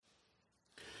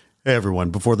Hey everyone,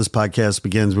 before this podcast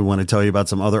begins, we want to tell you about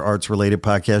some other arts-related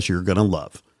podcasts you're going to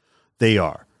love. They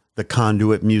are the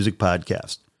Conduit Music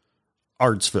Podcast,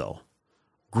 Artsville,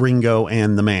 Gringo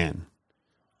and the Man,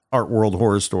 Art World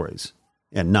Horror Stories,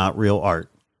 and Not Real Art.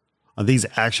 On these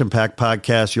action-packed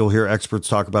podcasts, you'll hear experts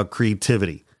talk about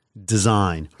creativity,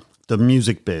 design, the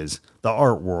music biz, the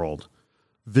art world,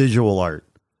 visual art,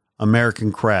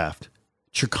 American craft,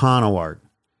 Chicano art,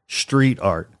 street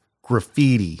art,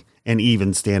 graffiti, and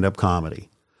even stand-up comedy.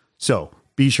 So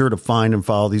be sure to find and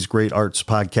follow these great arts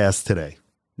podcasts today.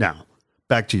 Now,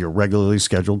 back to your regularly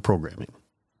scheduled programming.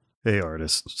 Hey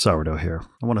artists, Sourdough here.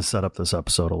 I want to set up this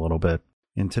episode a little bit.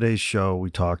 In today's show,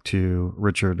 we talked to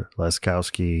Richard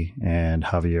Laskowski and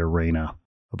Javier Reyna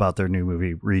about their new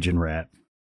movie, Region Rat.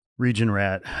 Region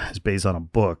Rat is based on a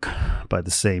book by the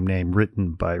same name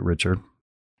written by Richard.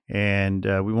 And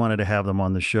we wanted to have them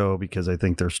on the show because I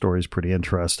think their story is pretty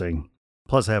interesting.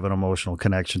 Plus, I have an emotional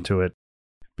connection to it.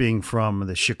 Being from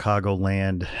the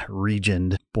Chicagoland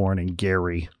region, born in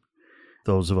Gary,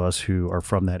 those of us who are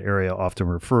from that area often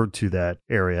refer to that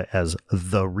area as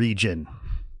the region.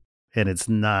 And it's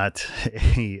not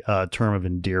a term of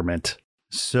endearment.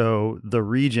 So the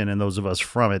region and those of us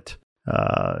from it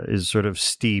is sort of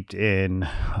steeped in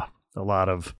a lot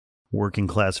of working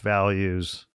class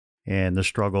values and the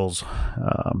struggles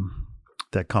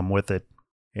that come with it.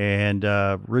 And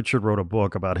Richard wrote a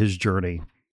book about his journey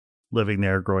living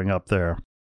there, growing up there.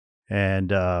 And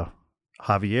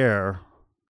Javier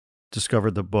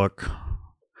discovered the book,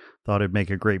 thought it'd make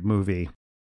a great movie.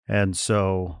 And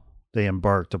so they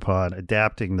embarked upon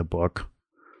adapting the book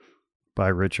by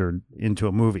Richard into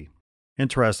a movie.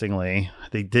 Interestingly,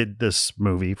 they did this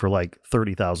movie for like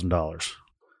 $30,000,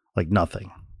 like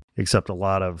nothing, except a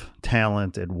lot of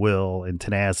talent and will and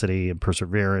tenacity and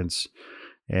perseverance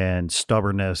and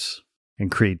stubbornness and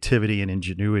creativity and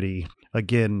ingenuity.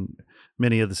 Again,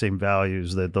 many of the same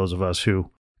values that those of us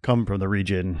who come from the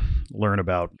region learn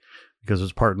about, because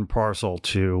it's part and parcel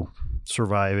to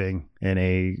surviving in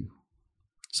a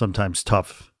sometimes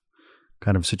tough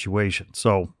kind of situation.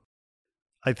 So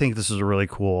I think this is a really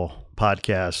cool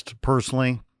podcast.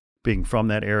 Personally, being from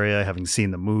that area, having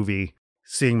seen the movie,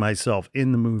 seeing myself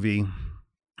in the movie,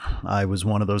 I was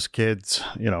one of those kids,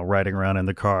 riding around in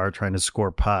the car, trying to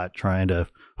score pot, trying to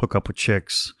hook up with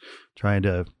chicks, trying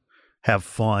to have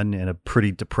fun in a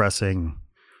pretty depressing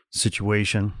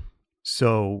situation.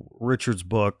 So Richard's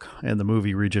book and the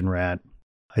movie Region Rat,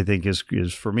 I think is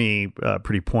for me,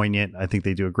 pretty poignant. I think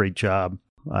they do a great job.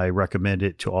 I recommend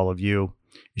it to all of you.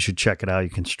 You should check it out. You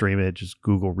can stream it. Just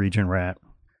Google Region Rat.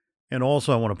 And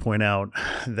also I want to point out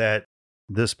that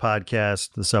this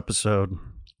podcast, this episode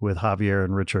with Javier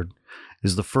and Richard,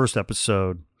 is the first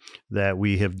episode that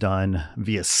we have done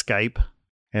via Skype.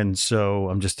 And so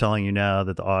I'm just telling you now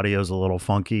that the audio is a little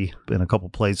funky in a couple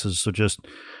places. So just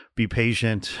be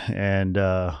patient and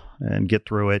get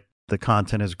through it. The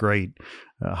content is great.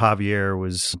 Javier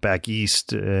was back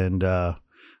east, and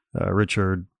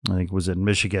Richard, I think, was in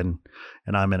Michigan,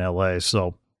 and I'm in LA.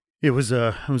 So it was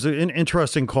an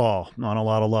interesting call on a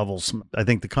lot of levels. I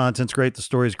think the content's great. The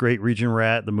story's great. Region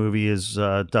Rat, the movie is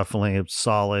definitely a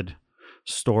solid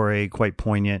story, quite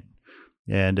poignant,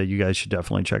 and you guys should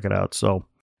definitely check it out. So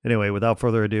anyway, without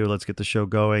further ado, let's get the show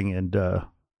going, and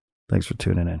thanks for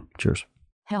tuning in. Cheers.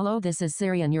 Hello, this is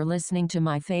Siri, and you're listening to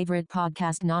my favorite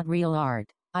podcast, Not Real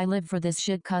Art. I live for this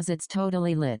shit 'cause it's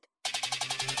totally lit.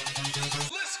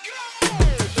 Let's go!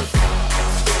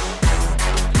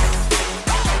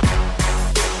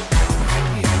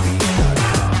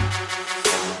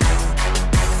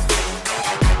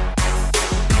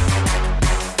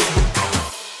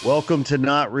 Welcome to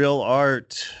Not Real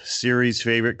Art, Siri's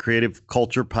favorite creative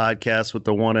culture podcast with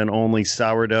the one and only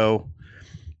Sourdough,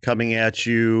 coming at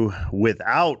you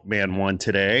without Man One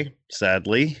today.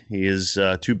 Sadly, he is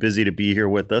too busy to be here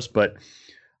with us, but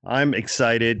I'm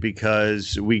excited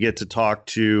because we get to talk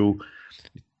to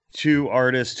two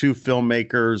artists, two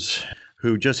filmmakers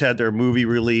who just had their movie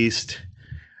released,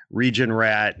 Region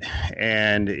Rat,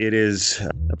 and it is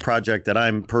a project that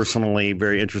I'm personally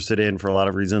very interested in for a lot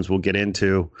of reasons we'll get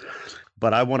into.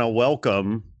 But I want to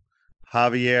welcome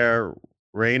Javier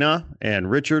Reyna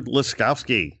and Richard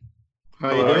Laskowski.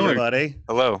 How you doing, buddy?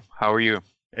 Hello. How are you?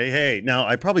 Hey. Now,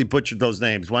 I probably butchered those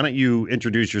names. Why don't you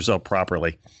introduce yourself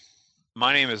properly?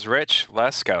 My name is Rich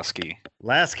Laskowski.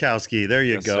 Laskowski. There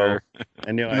you Yes, go. sir.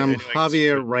 And I'm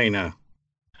Javier Reyna.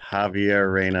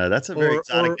 Javier Reyna. That's a very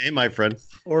exotic name, my friend.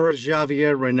 Or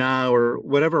Javier Reyna, or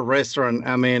whatever restaurant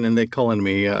I'm in and they're calling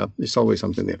me. It's always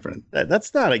something different.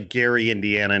 That's not a Gary,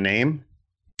 Indiana name.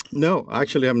 No,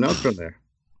 actually, I'm not from there.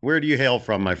 Where do you hail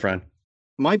from, my friend?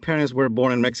 My parents were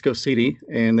born in Mexico City,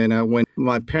 and then when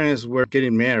my parents were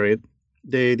getting married,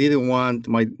 they didn't want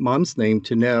my mom's name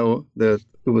to know that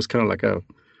it was kind of like a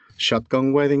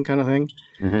shotgun wedding kind of thing.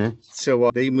 Mm-hmm.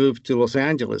 So they moved to Los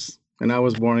Angeles, and I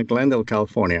was born in Glendale,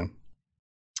 California.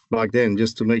 Back then,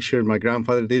 just to make sure my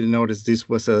grandfather didn't notice this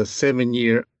was a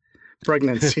 7-year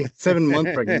pregnancy,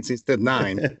 7-month pregnancy instead of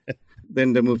 9.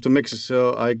 Then they moved to Mexico.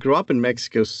 So I grew up in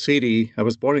Mexico City. I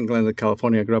was born in Glendale,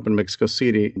 California. I grew up in Mexico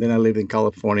City. Then I lived in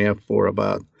California for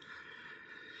about,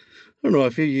 I don't know,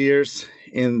 a few years.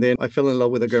 And then I fell in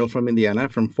love with a girl from Indiana,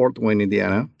 from Fort Wayne,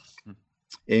 Indiana.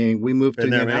 And we moved Been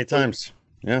to there many Indianapolis. times.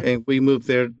 Yeah. And we moved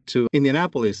there to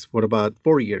Indianapolis for about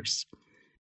 4 years.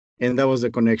 And that was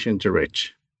the connection to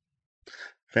Rich.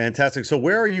 Fantastic. So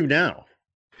where are you now?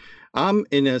 I'm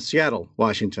in Seattle,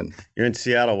 Washington. You're in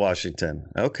Seattle, Washington.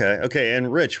 Okay. Okay.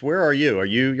 And Rich, where are you?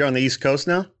 You're on the East Coast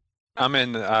now? I'm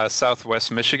in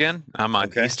Southwest Michigan. I'm on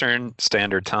Okay. Eastern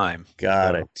Standard Time.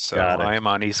 Got it. So Got it. I am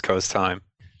on East Coast time.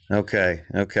 Okay.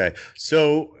 Okay.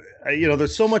 So,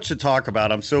 there's so much to talk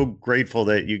about. I'm so grateful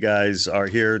that you guys are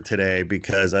here today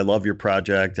because I love your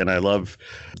project and I love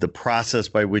the process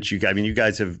by which you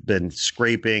guys have been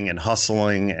scraping and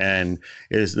hustling, and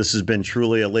this has been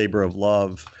truly a labor of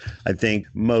love. I think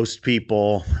most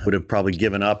people would have probably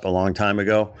given up a long time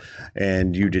ago,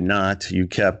 and you did not. You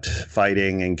kept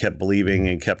fighting and kept believing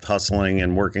and kept hustling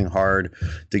and working hard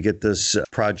to get this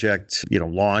project,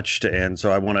 launched. And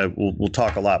so we'll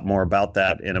talk a lot more about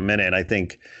that in a minute. I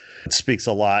think it speaks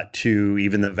a lot to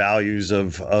even the values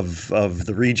of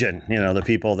the region, the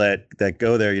people that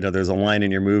go there. There's a line in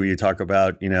your movie you talk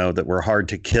about, that we're hard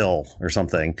to kill or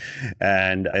something.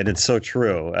 And it's so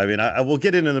true. I mean, I will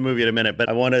get into the movie in a minute, but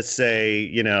I want to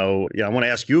say, I want to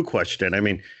ask you a question. I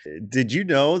mean, did you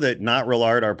know that Not Real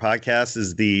Art, our podcast,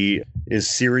 is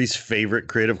Siri's favorite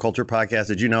creative culture podcast?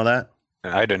 Did you know that?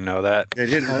 I didn't know that.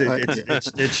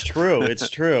 It's true. It's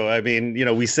true. I mean,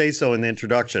 we say so in the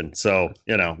introduction, so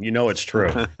it's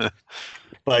true.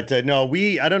 But no,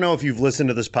 I don't know if you've listened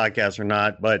to this podcast or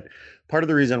not, but part of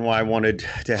the reason why I wanted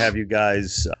to have you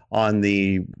guys on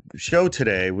the show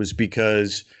today was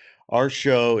because our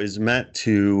show is meant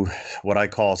to, what I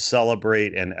call,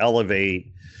 celebrate and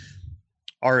elevate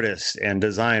artists and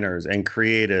designers and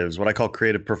creatives, what I call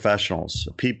creative professionals,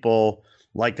 people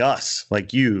like us,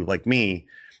 like you, like me,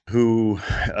 who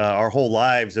our whole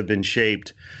lives have been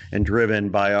shaped and driven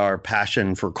by our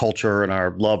passion for culture and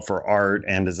our love for art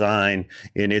and design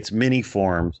in its many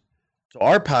forms. So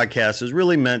our podcast is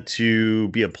really meant to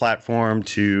be a platform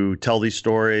to tell these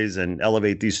stories and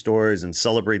elevate these stories and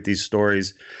celebrate these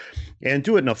stories and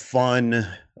do it in a fun,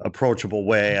 approachable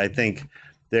way. I think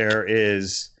there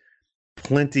is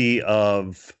plenty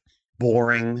of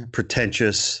boring,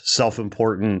 pretentious,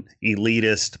 self-important,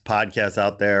 elitist podcasts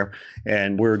out there.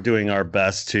 And we're doing our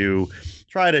best to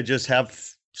try to just have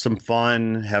some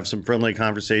fun, have some friendly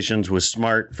conversations with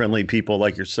smart, friendly people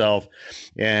like yourself,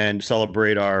 and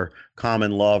celebrate our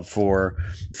common love for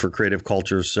creative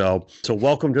culture. So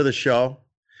welcome to the show.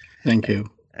 Thank you.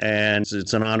 And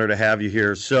it's an honor to have you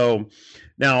here. So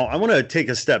now I want to take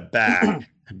a step back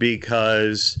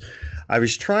because I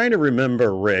was trying to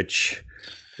remember, Rich,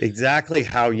 exactly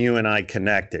how you and I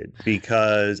connected,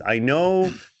 because I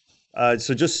know,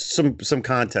 so just some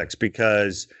context,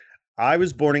 because I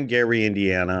was born in Gary,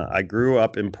 Indiana. I grew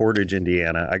up in Portage,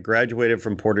 Indiana. I graduated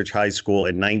from Portage High School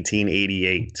in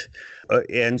 1988.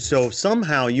 And so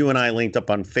somehow you and I linked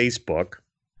up on Facebook,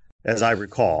 as I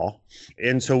recall.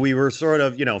 And so we were sort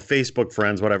of, Facebook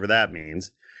friends, whatever that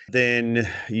means. Then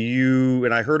you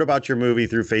and I heard about your movie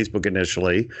through Facebook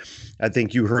initially. I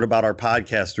think you heard about our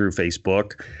podcast through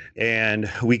Facebook,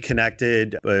 and we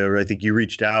connected. I think you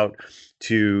reached out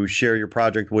to share your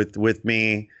project with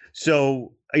me.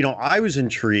 So, I was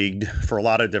intrigued for a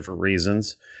lot of different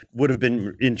reasons, would have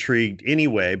been intrigued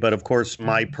anyway. But of course,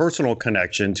 my personal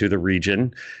connection to the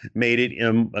region made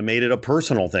it a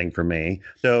personal thing for me.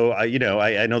 So, I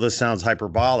know this sounds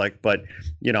hyperbolic, but,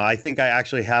 I think I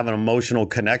actually have an emotional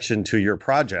connection to your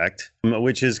project,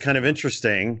 which is kind of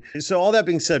interesting. So all that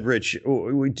being said, Rich,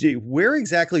 where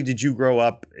exactly did you grow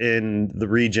up in the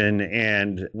region,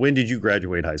 and when did you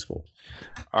graduate high school?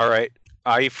 All right.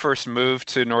 I first moved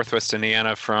to Northwest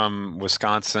Indiana from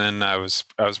Wisconsin. I was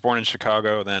born in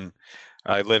Chicago. Then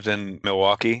I lived in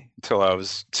Milwaukee until I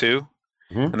was 2.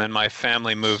 Mm-hmm. And then my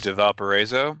family moved to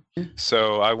Valparaiso.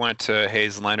 So I went to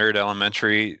Hayes Leonard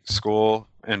Elementary School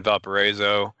in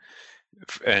Valparaiso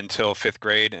until 5th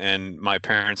grade. And my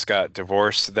parents got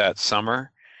divorced that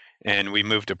summer. And we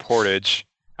moved to Portage.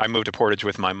 I moved to Portage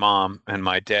with my mom, and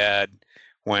my dad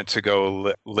went to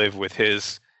go live with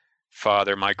his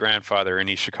father, my grandfather in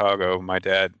East Chicago. My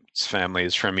dad's family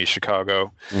is from East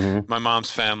Chicago. Mhm. My mom's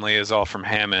family is all from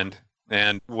Hammond.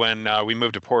 And when we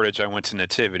moved to Portage, I went to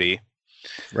Nativity.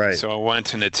 Right. So I went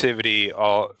to Nativity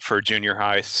all for junior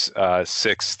high,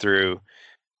 6th through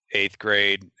 8th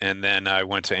grade. And then I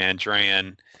went to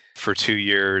Andrean for 2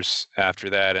 years after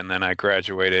that. And then I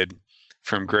graduated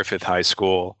from Griffith High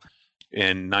School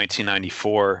in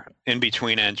 1994. In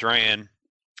between Andrean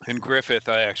and Griffith,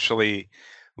 I actually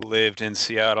lived in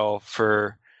Seattle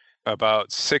for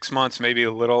about 6 months, maybe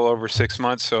a little over 6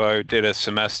 months. So I did a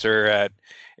semester at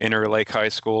Interlake High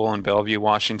School in Bellevue,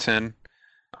 Washington,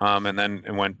 and then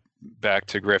went back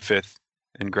to Griffith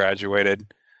and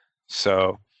graduated.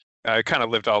 So I kind of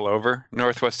lived all over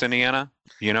Northwest Indiana,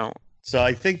 you know. So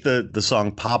I think the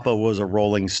song "Papa Was a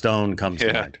Rolling Stone" comes to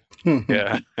Yeah. mind.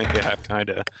 Yeah, kind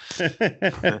of.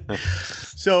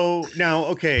 So now,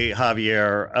 okay,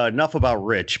 Javier, enough about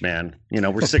Rich, man. You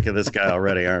know, we're sick of this guy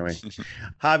already, aren't we?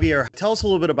 Javier, tell us a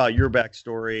little bit about your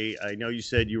backstory. I know you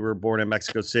said you were born in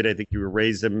Mexico City. I think you were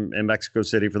raised in Mexico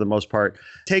City for the most part.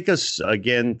 Take us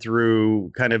again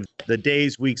through kind of the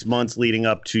days, weeks, months leading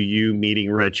up to you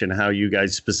meeting Rich and how you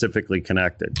guys specifically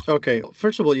connected. Okay,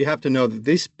 first of all, you have to know that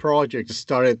this project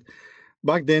started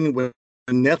back then when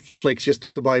Netflix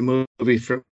used to buy movies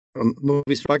from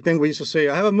movies. Back then, we used to say,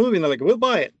 "I have a movie," and they're like, "We'll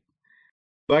buy it."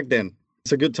 Back then,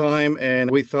 it's a good time,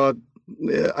 and we thought.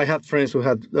 I had friends who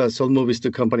had sold movies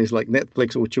to companies like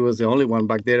Netflix, which was the only one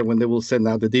back there when they will send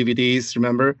out the DVDs,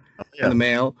 remember, in the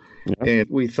mail. Yeah. And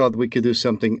we thought we could do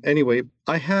something. Anyway,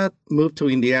 I had moved to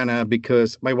Indiana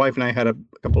because my wife and I had a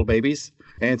couple of babies.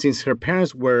 And since her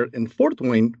parents were in Fort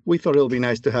Wayne, we thought it would be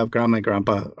nice to have grandma and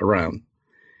grandpa around.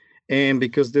 And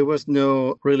because there was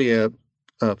no really a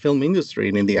film industry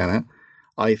in Indiana,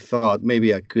 I thought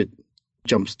maybe I could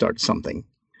jumpstart something.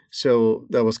 So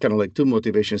that was kind of like two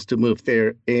motivations to move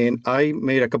there. And I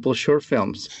made a couple of short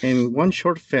films. And one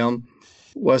short film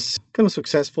was kind of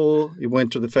successful. It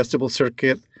went to the festival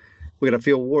circuit. We got a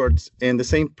few awards. And the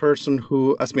same person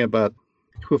who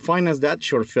financed that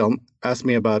short film asked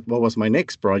me about what was my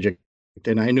next project.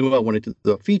 And I knew I wanted to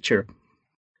do a feature.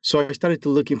 So I started to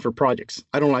looking for projects.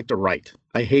 I don't like to write.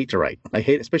 I hate to write.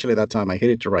 Especially at that time, I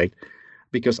hated to write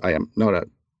because I am not a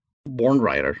born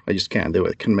writer. I just can't do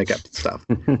it. Can't make up stuff.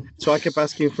 So I kept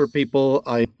asking for people.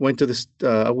 I went to this,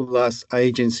 I would ask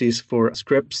agencies for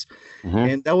scripts. Mm-hmm.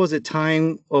 And that was the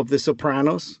time of The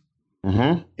Sopranos.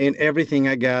 Mm-hmm. And everything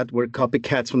I got were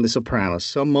copycats from The Sopranos.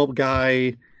 Some mob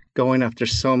guy going after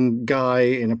some guy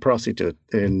and a prostitute.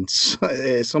 And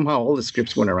somehow all the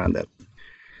scripts went around that.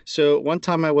 So one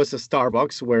time I was at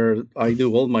Starbucks where I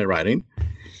do all my writing.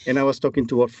 And I was talking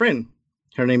to a friend.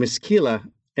 Her name is Keila.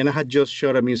 And I had just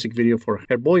shot a music video for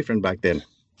her boyfriend back then.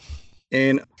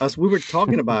 And as we were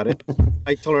talking about it,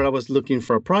 I told her I was looking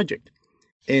for a project.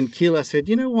 And Keila said,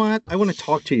 "You know what? I want to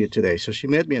talk to you today." So she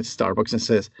met me at Starbucks and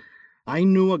says, "I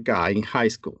knew a guy in high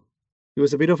school. He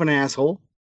was a bit of an asshole.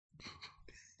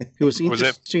 He was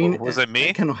interesting." Was it me?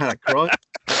 I kind of had a crush.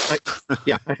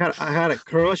 I had a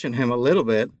crush on him a little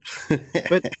bit.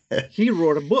 But he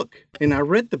wrote a book, and I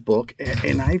read the book,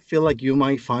 and I feel like you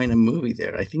might find a movie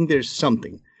there. I think there's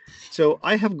something. So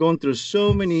I have gone through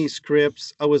so many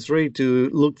scripts. I was ready to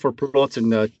look for plots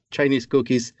and Chinese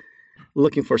cookies,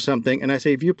 looking for something. And I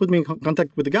say, if you put me in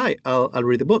contact with the guy, I'll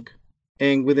read the book.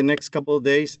 And within the next couple of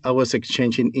days, I was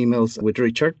exchanging emails with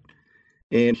Richard.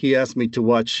 And he asked me to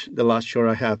watch the last short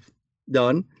I have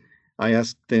done. I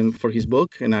asked him for his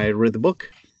book, and I read the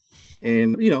book.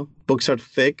 And, you know, books are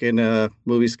thick, and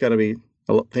movies got to be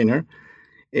a lot thinner.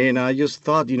 And I just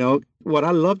thought, you know, what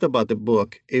I loved about the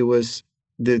book, it was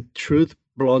the truth,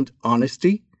 blunt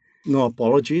honesty, no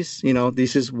apologies. You know,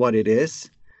 this is what it is.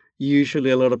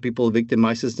 Usually a lot of people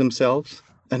victimizes themselves.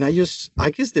 And I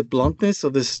guess the bluntness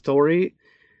of the story,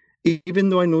 even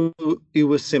though I knew it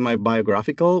was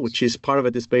semi-biographical, which is part of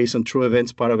it is based on true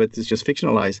events, part of it is just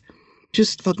fictionalized,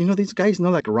 just thought, you know, these guys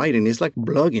not like writing. It's like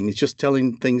blogging. It's just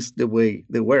telling things the way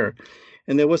they were.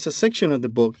 And there was a section of the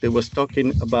book that was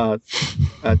talking about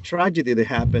a tragedy that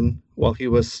happened while he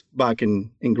was back in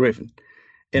Griffin.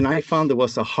 And I found there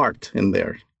was a heart in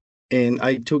there. And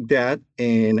I took that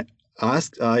and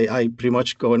asked, I pretty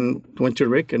much went to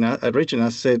Rich and I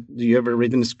said, "Do you ever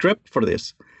read a script for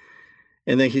this?"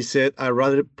 And then he said, "I'd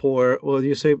rather pour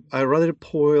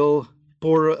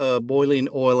boiling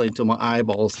oil into my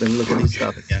eyeballs than look at this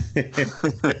stuff again."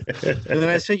 And then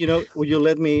I said, "You know, will you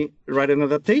let me write an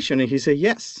adaptation?" And he said,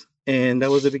 "Yes." And that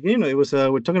was the beginning. It was,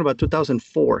 we're talking about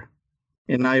 2004.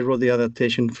 And I wrote the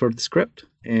adaptation for the script.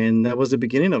 And that was the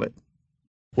beginning of it.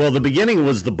 Well, the beginning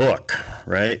was the book,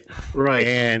 right? Right. Right,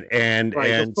 And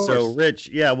of so course. Rich,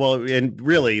 yeah, well, and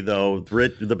really though,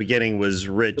 Rich, the beginning was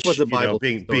Rich, It was a Bible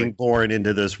being story. born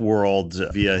into this world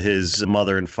via his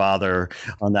mother and father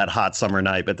on that hot summer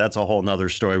night. But that's a whole nother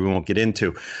story we won't get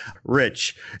into.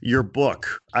 Rich, your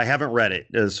book, I haven't read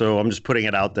it, so I'm just putting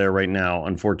it out there right now.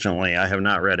 Unfortunately, I have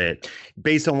not read it.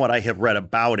 Based on what I have read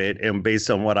about it, and based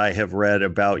on what I have read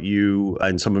about you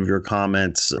and some of your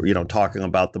comments, talking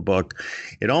about the book,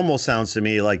 it almost sounds to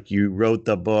me like you wrote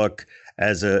the book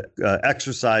as a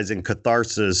exercise in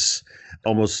catharsis,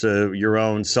 almost your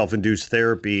own self-induced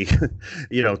therapy.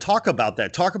 Talk about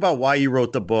that. Talk about why you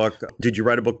wrote the book. Did you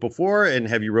write a book before, and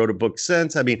have you wrote a book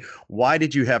since? I mean, why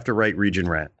did you have to write Region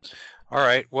Rat? All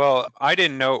right. Well, I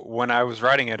didn't know when I was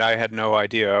writing it, I had no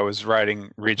idea I was writing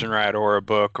Region Rat or a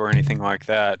book or anything like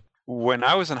that. When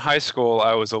I was in high school,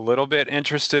 I was a little bit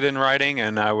interested in writing,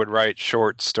 and I would write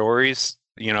short stories,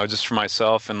 just for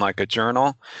myself in like a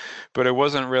journal. But it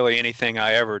wasn't really anything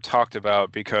I ever talked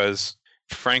about because,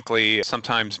 frankly,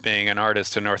 sometimes being an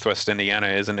artist in Northwest Indiana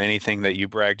isn't anything that you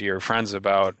brag to your friends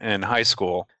about in high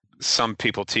school. Some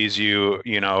people tease you,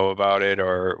 about it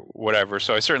or whatever.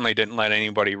 So I certainly didn't let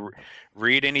anybody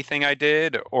read anything I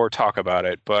did or talk about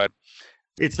it. But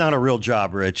it's not a real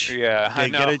job, Rich. Yeah, I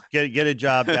know. Get a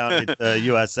job down at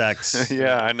USX.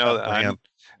 Yeah, I know.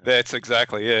 That's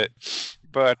exactly it.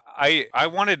 But I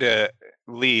wanted to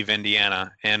leave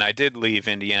Indiana, and I did leave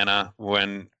Indiana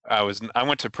when I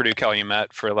went to Purdue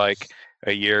Calumet for like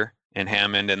a year in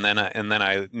Hammond, and then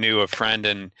I knew a friend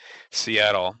in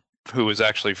Seattle who was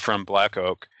actually from Black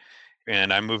Oak,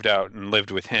 and I moved out and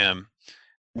lived with him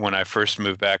when I first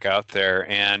moved back out there.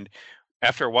 And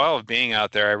after a while of being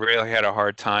out there, I really had a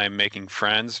hard time making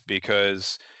friends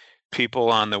because people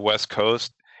on the West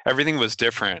Coast, everything was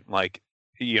different. Like,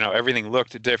 everything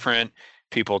looked different.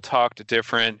 People talked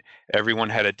different. Everyone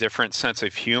had a different sense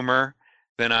of humor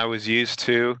than I was used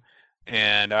to.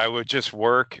 And I would just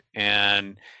work,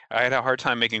 and I had a hard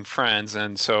time making friends.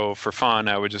 And so for fun,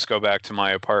 I would just go back to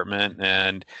my apartment,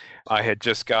 and I had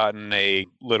just gotten a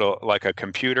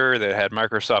computer that had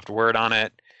Microsoft Word on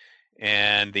it,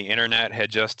 and the internet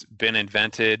had just been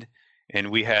invented,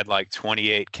 and we had like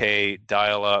 28K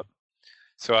dial-up.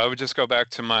 So I would just go back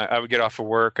to I would get off of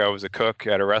work. I was a cook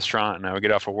at a restaurant, and I would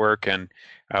get off of work, and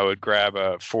I would grab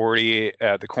a 40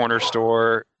 at the corner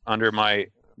store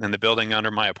in the building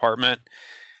under my apartment.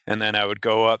 And then I would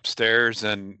go upstairs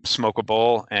and smoke a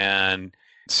bowl and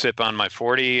sip on my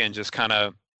 40 and just kind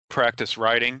of practice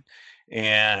writing.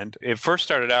 And it first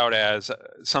started out as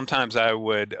sometimes I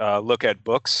would look at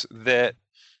books that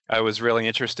I was really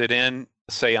interested in,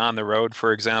 say On the Road,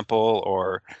 for example,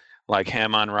 or like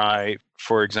Ham on Rye,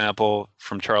 for example,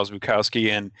 from Charles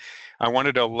Bukowski. And I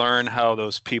wanted to learn how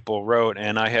those people wrote.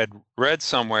 And I had read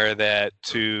somewhere that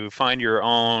to find your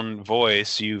own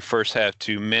voice, you first have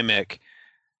to mimic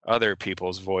other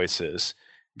people's voices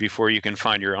before you can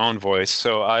find your own voice.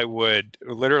 So I would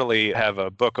literally have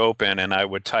a book open, and I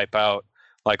would type out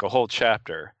like a whole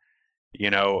chapter,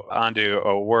 onto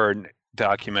a Word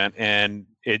document. And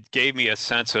it gave me a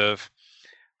sense of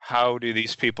how do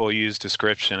these people use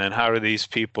description, and how do these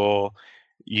people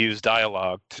use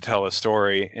dialogue to tell a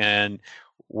story. And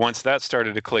once that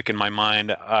started to click in my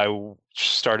mind, I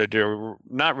started to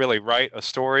not really write a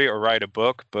story or write a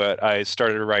book, but I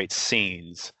started to write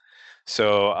scenes.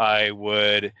 So I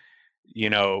would,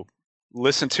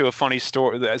 listen to a funny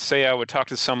story. Say I would talk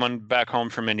to someone back home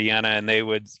from Indiana, and they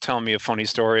would tell me a funny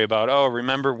story about, oh,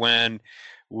 remember when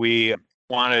we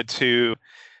wanted to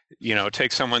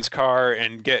take someone's car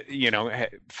and get,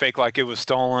 fake like it was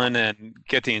stolen and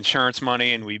get the insurance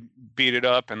money, and we beat it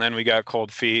up, and then we got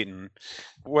cold feet and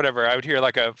whatever. I would hear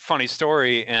like a funny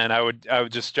story, and I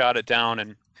would just jot it down.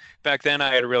 And back then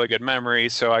I had a really good memory,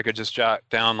 so I could just jot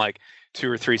down like 2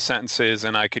 or 3 sentences,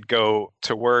 and I could go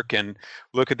to work and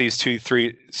look at these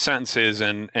 2-3 sentences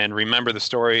and remember the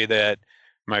story that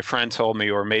my friend told me,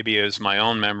 or maybe it was my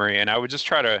own memory, and I would just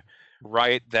try to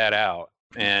write that out.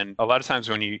 And a lot of times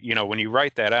when you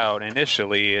write that out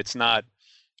initially, it's not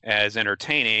as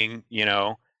entertaining,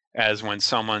 as when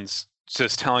someone's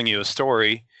just telling you a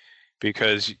story,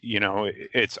 because,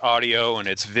 it's audio and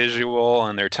it's visual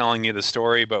and they're telling you the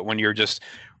story. But when you're just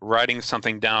writing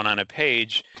something down on a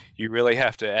page, you really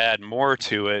have to add more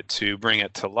to it to bring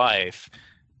it to life.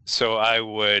 So I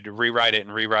would rewrite it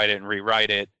and rewrite it and rewrite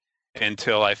it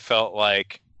until I felt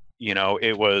like,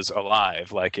 it was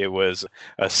alive, like it was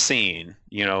a scene,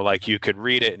 like you could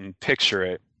read it and picture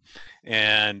it.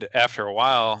 And after a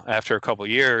while, after a couple of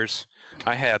years,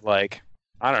 I had like,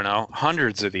 I don't know,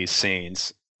 hundreds of these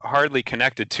scenes. hardly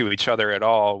connected to each other at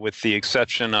all, with the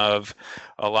exception of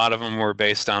a lot of them were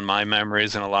based on my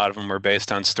memories and a lot of them were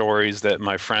based on stories that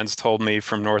my friends told me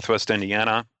from Northwest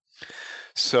Indiana.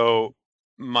 So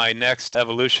my next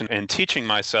evolution in teaching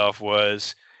myself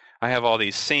was, I have all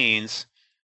these scenes.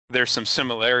 There's some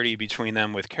similarity between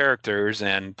them with characters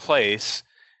and place.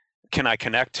 Can I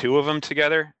connect 2 of them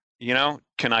together?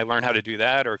 Can I learn how to do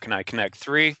that, or can I connect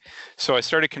 3? So I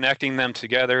started connecting them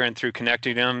together, and through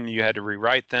connecting them, you had to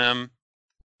rewrite them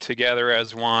together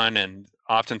as one. And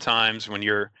oftentimes when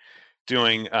you're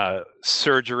doing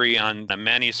surgery on a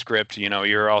manuscript,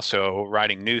 you're also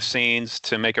writing new scenes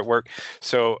to make it work.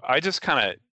 So I just kind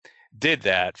of did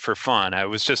that for fun. I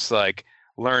was just like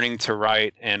learning to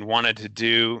write and wanted to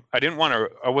do,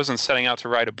 I wasn't setting out to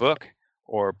write a book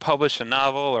or publish a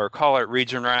novel or call it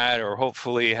Region Rat or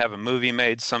hopefully have a movie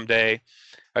made someday.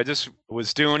 I just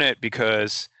was doing it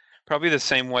because probably the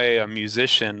same way a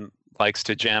musician likes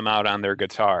to jam out on their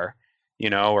guitar,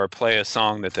 or play a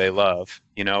song that they love.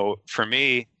 For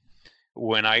me,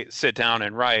 when I sit down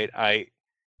and write,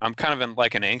 I'm kind of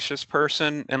like an anxious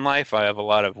person in life. I have a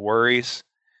lot of worries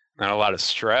and a lot of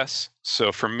stress.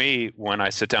 So for me, when I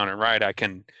sit down and write, I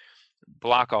can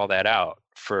block all that out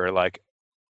for like,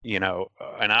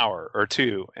 an hour or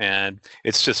 2. And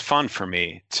it's just fun for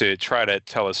me to try to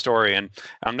tell a story. And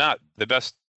I'm not the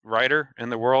best writer in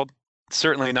the world,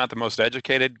 certainly not the most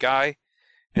educated guy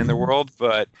in the world.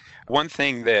 But one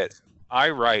thing that I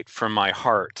write from my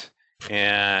heart,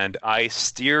 and I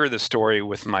steer the story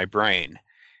with my brain.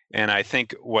 And I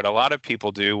think what a lot of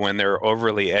people do when they're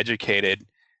overly educated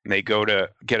and they go to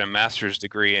get a master's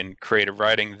degree in creative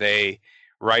writing, they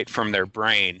write from their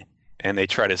brain and they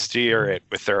try to steer it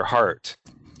with their heart.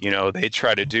 They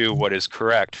try to do what is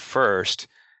correct first,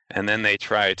 and then they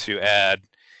try to add,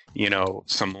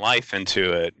 some life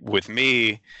into it. With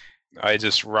me, I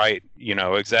just write,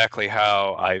 exactly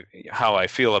how I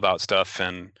feel about stuff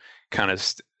and kind of,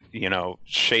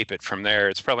 shape it from there.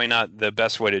 It's probably not the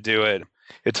best way to do it.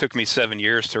 It took me 7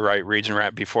 years to write Region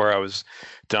Rat before I was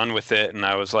done with it. And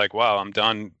I was like, wow, I'm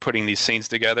done putting these scenes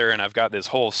together and I've got this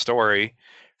whole story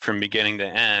from beginning to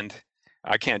end.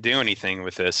 I can't do anything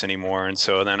with this anymore. And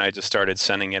so then I just started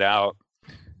sending it out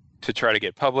to try to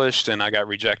get published, and I got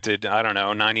rejected,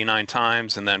 99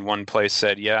 times. And then one place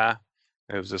said, yeah.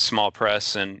 It was a small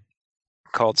press and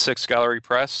called Six Gallery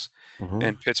Press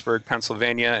in Pittsburgh,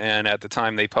 Pennsylvania. And at the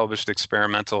time they published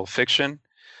experimental fiction.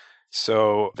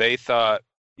 So they thought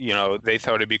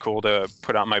it'd be cool to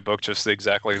put out my book just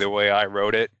exactly the way I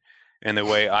wrote it and the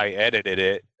way I edited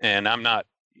it. And I'm not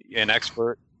an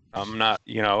expert. I'm not,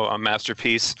 a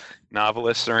masterpiece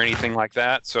novelist or anything like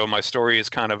that. So my story is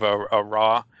kind of a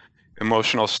raw,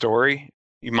 emotional story.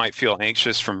 You might feel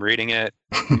anxious from reading it.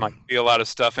 You might feel a lot of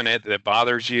stuff in it that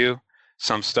bothers you,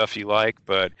 some stuff you like,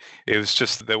 but it was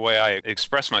just the way I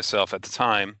expressed myself at the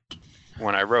time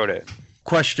when I wrote it.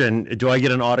 Question, do I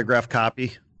get an autographed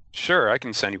copy? Sure, I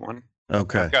can send you one.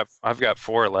 Okay. I've got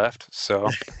 4 left, so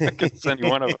I can send you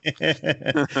one of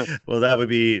them. Well, that would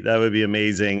be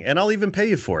amazing, and I'll even pay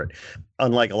you for it.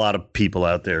 Unlike a lot of people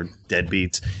out there,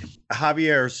 deadbeats.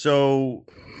 Javier, so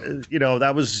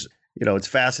that was it's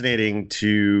fascinating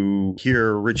to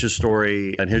hear Rich's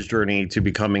story and his journey to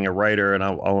becoming a writer, and I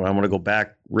want to go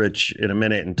back, Rich, in a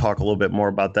minute and talk a little bit more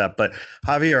about that. But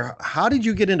Javier, how did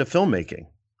you get into filmmaking?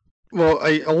 Well,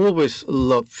 I always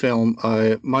loved film.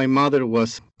 My mother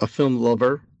was a film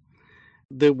lover.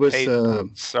 There was. Hey,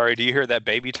 sorry, do you hear that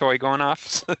baby toy going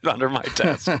off under my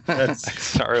desk?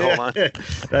 Sorry, hold on.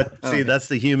 That's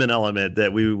the human element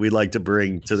that we like to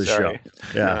bring to the show.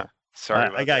 Yeah. No,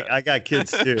 sorry, I got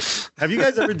kids too. Have you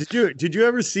guys ever did you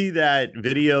ever see that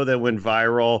video that went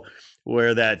viral,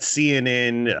 where that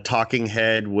CNN talking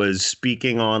head was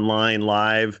speaking online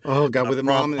live? Oh God, with the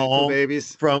mom and the 2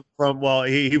 babies.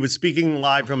 He was speaking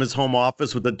live from his home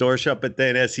office with the door shut, but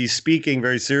then as he's speaking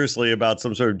very seriously about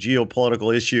some sort of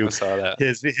geopolitical issue, I saw that.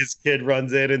 His kid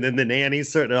runs in, and then the nanny's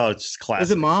starting. Oh, it's just classic. It's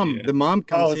the mom. Yeah. The mom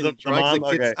comes in, drags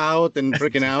the kids out, and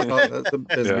freaking out. Oh, that's the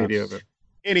best video of it.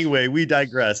 Anyway, we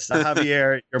digress.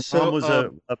 Javier, your mom was a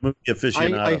movie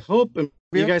aficionado. I hope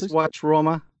you guys watch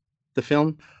Roma, the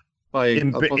film.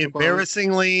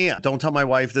 Embarrassingly, don't tell my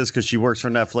wife this because she works for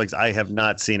Netflix. I have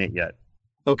not seen it yet.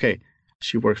 Okay.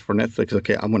 She works for Netflix.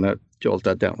 Okay. I'm going to jolt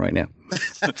that down right now.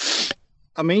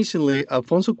 Amazingly,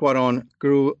 Alfonso Cuarón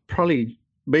grew probably,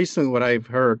 based on what I've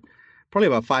heard, probably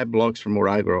about 5 blocks from where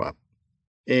I grew up.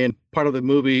 And part of the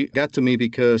movie got to me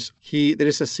because there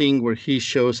is a scene where he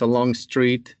shows a long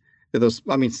street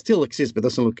that still exists, but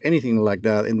doesn't look anything like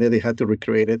that. And then they had to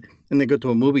recreate it. And they go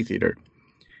to a movie theater.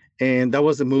 And that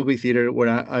was the movie theater where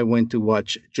I went to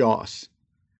watch Jaws.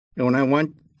 And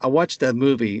when I watched that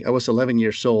movie. I was 11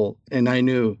 years old, and I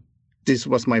knew this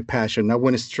was my passion. I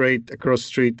went straight across the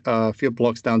street, a few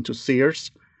blocks down to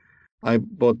Sears. I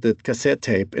bought the cassette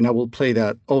tape, and I will play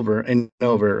that over and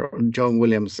over on John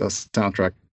Williams'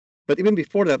 soundtrack. But even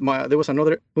before that, there was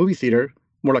another movie theater,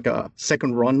 more like a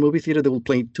second-run movie theater that will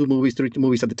play 2 movies, 3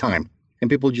 movies at a time. And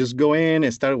people just go in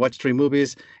and start watch 3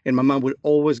 movies. And my mom would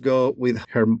always go with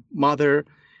her mother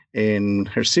and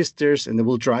her sisters, and they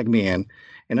will drag me in.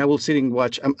 And I will sit and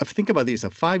watch. I think about this: a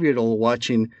 5-year-old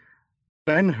watching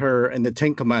Ben-Hur and the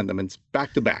 10 Commandments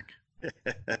back to back.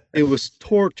 It was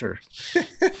torture,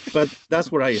 but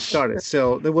that's where I started.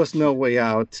 So there was no way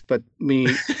out but me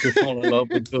to fall in love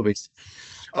with movies.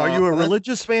 Are you a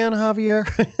religious fan, Javier?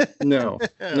 No,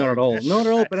 not at all. Not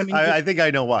at all. But I mean, I think I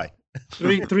know why.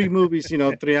 three movies,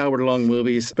 3-hour-long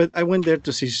movies. But I went there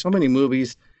to see so many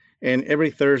movies, and every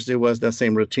Thursday was that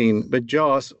same routine. But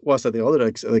Jaws was at the other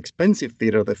expensive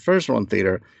theater, the first-run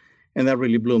theater, and that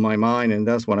really blew my mind, and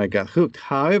that's when I got hooked.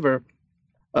 However,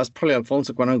 as probably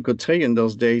Alfonso Cuarón could tell you in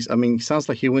those days, I mean, it sounds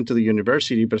like he went to the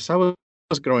university, but as I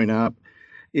was growing up,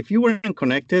 if you weren't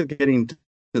connected, getting to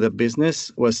the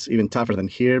business was even tougher than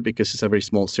here because it's a very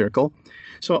small circle.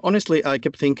 So honestly, I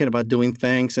kept thinking about doing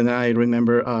things, and I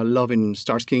remember loving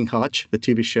Starsky and Hutch, the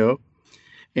TV show.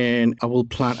 And I will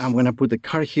plan, I'm going to put the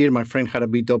car here. My friend had a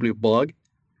VW Bug,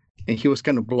 and he was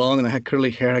kind of blonde, and I had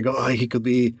curly hair. I go, oh, he could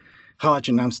be Hutch,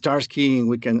 and I'm Starsky,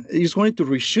 and I just wanted to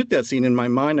reshoot that scene in my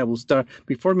mind. I will start,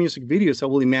 before music videos, I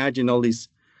will imagine all this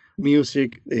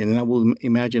music, and I will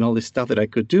imagine all this stuff that I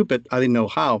could do, but I didn't know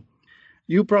how.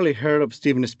 You probably heard of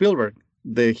Steven Spielberg,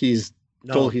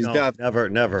 told his dad.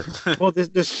 Never. Well,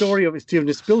 the story of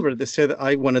Steven Spielberg, they said,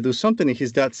 I want to do something, and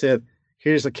his dad said,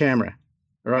 here's a camera,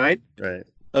 right? Right.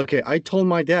 Okay, I told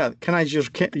my dad, can I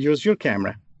use your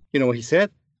camera? You know what he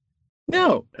said?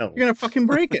 No, you're going to fucking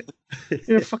break it.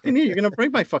 You're a fucking idiot. You're going to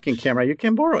break my fucking camera. You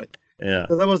can't borrow it. Yeah.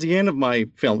 So that was the end of my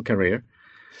film career.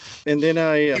 And then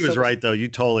He was right, though. You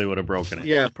totally would have broken it.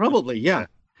 Yeah, probably, yeah.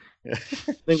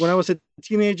 Then when I was a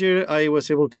teenager, I was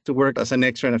able to work as an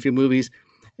extra in a few movies.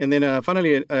 And then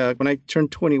finally, when I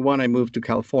turned 21, I moved to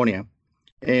California.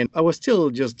 And I was still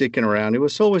just dicking around. It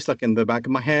was always like in the back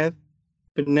of my head,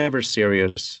 but never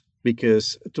serious.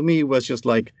 Because to me, it was just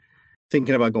like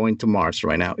thinking about going to Mars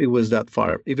right now. It was that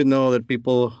far. Even though that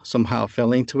people somehow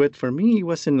fell into it, for me, it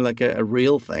wasn't like a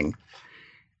real thing.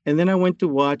 And then I went to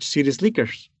watch City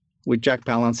Slickers with Jack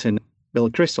Palance and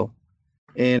Bill Crystal.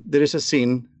 And there is a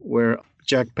scene where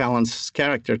Jack Palance's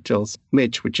character tells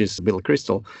Mitch, which is Bill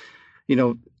Crystal,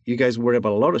 you guys worry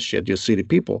about a lot of shit, you city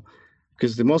people,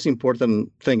 because the most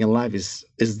important thing in life is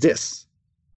this.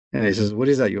 And he says, what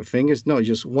is that, your fingers? No,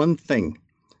 just one thing.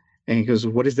 And he goes,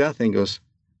 what is that thing? He goes,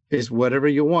 it's whatever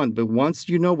you want. But once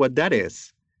you know what that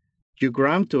is, you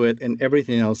grab to it and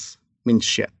everything else means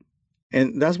shit.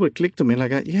 And that's what clicked to me.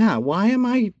 Like, yeah, why am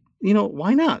I,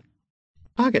 why not?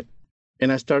 Fuck it.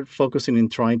 And I started focusing in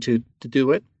trying to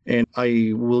do it. And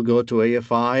I will go to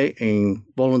AFI and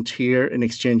volunteer in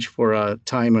exchange for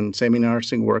time and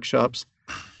seminars and workshops.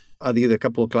 I did a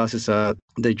couple of classes at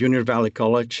the Junior Valley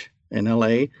College in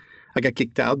LA. I got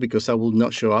kicked out because I would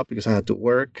not show up because I had to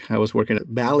work. I was working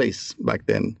at Bally's back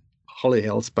then, Holiday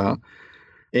Health Spa.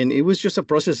 And it was just a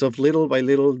process of little by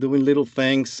little, doing little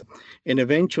things. And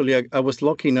eventually I was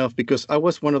lucky enough because I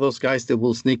was one of those guys that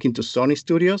will sneak into Sony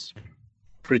Studios,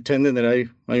 pretending that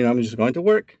I'm just going to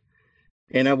work.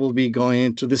 And I will be going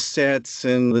into the sets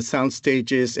and the sound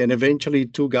stages. And eventually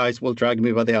 2 guys will drag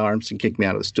me by the arms and kick me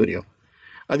out of the studio.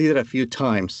 I did it a few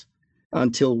times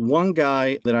until one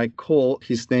guy that I call,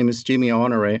 his name is Jimmy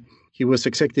Honore. He was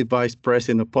executive vice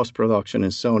president of post-production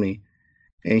in Sony.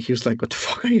 And he was like, what the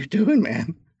fuck are you doing,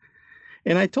 man?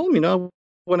 And I told him,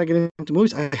 when I get into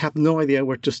movies, I have no idea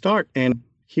where to start. And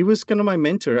he was kind of my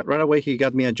mentor. Right away, he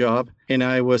got me a job. And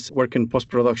I was working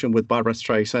post-production with Barbra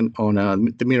Streisand on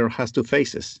The Mirror Has Two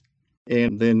Faces.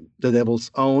 And then The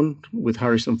Devil's Own with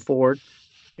Harrison Ford.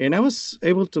 And I was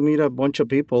able to meet a bunch of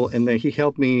people. And then he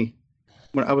helped me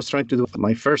when I was trying to do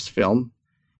my first film.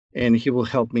 And he will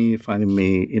help me finding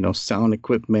me, sound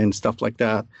equipment, stuff like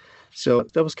that. So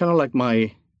that was kind of like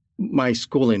my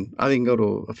schooling. I didn't go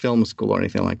to a film school or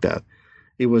anything like that.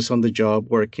 It was on the job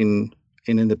working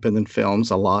in independent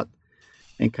films a lot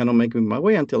and kind of making my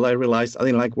way until I realized I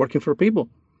didn't like working for people.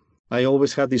 I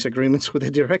always had disagreements with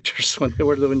the directors when they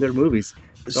were doing their movies.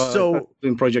 So I started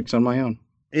doing projects on my own.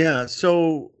 Yeah.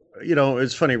 So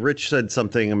It's funny. Rich said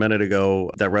something a minute ago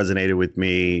that resonated with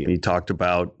me. He talked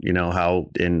about, how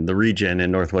in the region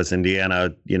in Northwest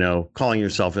Indiana, calling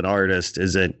yourself an artist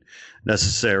isn't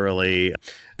necessarily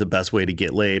the best way to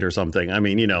get laid or something. I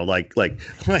mean, like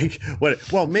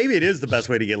what? Well, maybe it is the best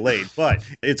way to get laid, but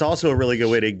it's also a really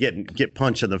good way to get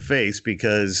punched in the face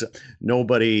because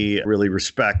nobody really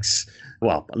respects.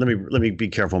 Well, let me be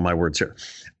careful with my words here.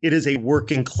 It is a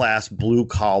working class blue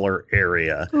collar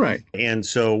area. Right. And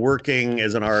so working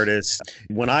as an artist,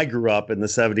 when I grew up in the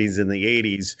 70s and the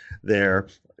 80s there,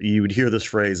 you would hear this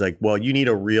phrase like, well, you need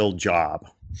a real job.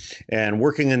 And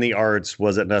working in the arts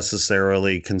wasn't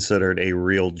necessarily considered a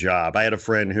real job. I had a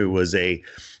friend who was a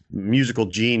musical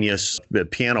genius, a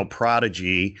piano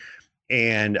prodigy,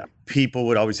 and people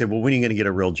would always say, well, when are you going to get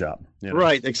a real job?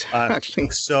 Right, exactly.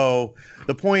 So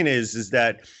the point is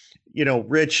that,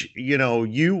 Rich,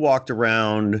 you walked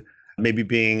around maybe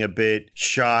being a bit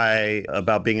shy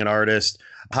about being an artist.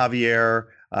 Javier,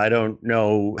 I don't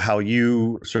know how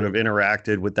you sort of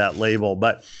interacted with that label,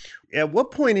 but at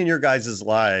what point in your guys'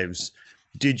 lives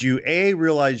did you A,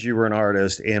 realize you were an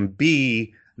artist, and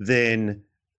B, then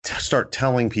start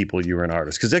telling people you were an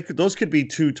artist? Because those could be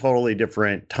two totally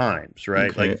different times,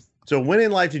 right? Okay. Like, so when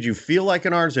in life did you feel like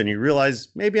an artist and you realize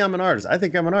maybe I'm an artist? I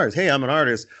think I'm an artist. Hey, I'm an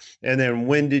artist. And then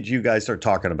when did you guys start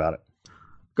talking about it?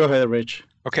 Go ahead, Rich.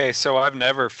 Okay, so I've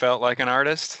never felt like an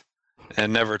artist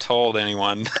and never told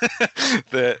anyone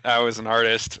that I was an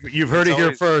artist. You've heard it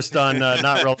here first on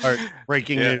Not Real Art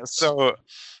Breaking News. So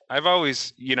I've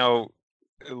always,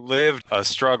 lived a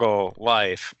struggle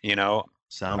life,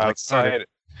 Sounds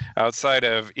outside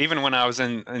of even when I was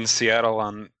in Seattle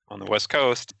on the West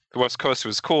Coast. The West Coast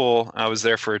was cool. I was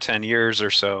there for 10 years or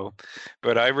so,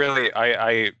 but I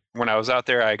when I was out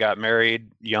there, I got married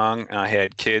young and I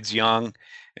had kids young,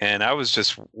 and I was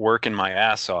just working my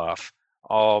ass off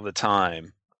all the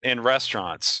time in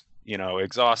restaurants,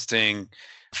 exhausting,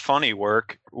 funny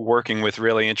work, working with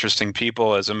really interesting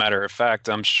people. As a matter of fact,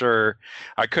 I'm sure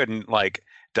I couldn't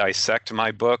dissect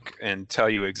my book and tell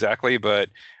you exactly, but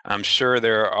I'm sure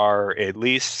there are at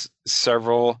least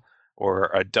several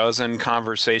or a dozen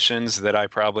conversations that I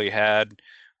probably had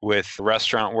with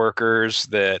restaurant workers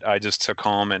that I just took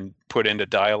home and put into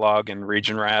dialogue in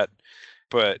Region Rat.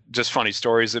 But just funny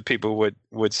stories that people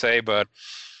would say. But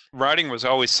writing was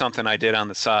always something I did on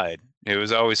the side. It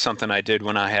was always something I did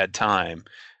when I had time.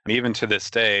 Even to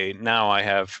this day, now I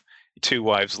have 2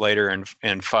 wives later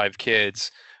and 5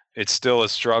 kids. It's still a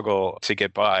struggle to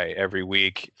get by every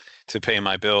week, to pay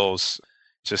my bills,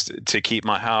 just to keep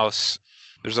my house.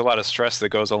 There's a lot of stress that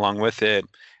goes along with it.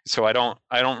 So I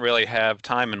don't really have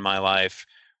time in my life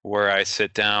where I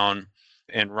sit down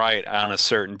and write on a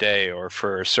certain day or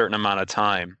for a certain amount of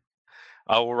time.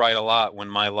 I will write a lot when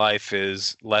my life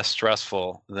is less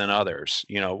stressful than others.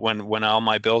 When all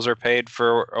my bills are paid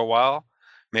for a while,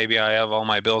 maybe I have all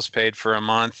my bills paid for a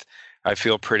month, I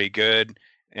feel pretty good,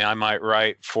 and I might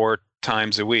write 4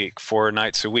 times a week, 4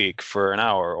 nights a week for an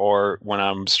hour. Or when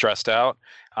I'm stressed out,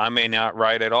 I may not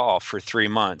write at all for 3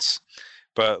 months.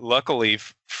 But luckily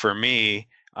for me,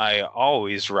 I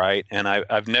always write, and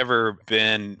I've never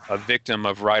been a victim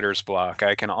of writer's block.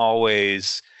 I can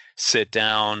always sit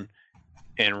down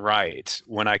and write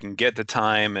when I can get the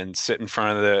time and sit in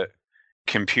front of the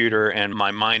computer and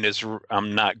my mind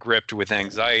I'm not gripped with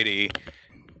anxiety.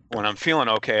 When I'm feeling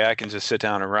okay, I can just sit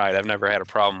down and write. I've never had a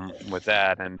problem with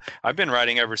that. And I've been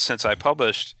writing ever since I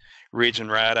published Region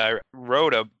Rat.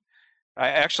 When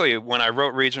I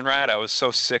wrote Region Rat, I was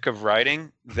so sick of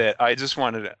writing that I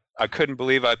couldn't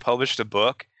believe I published a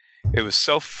book. It was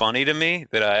so funny to me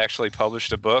that I actually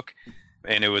published a book.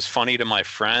 And it was funny to my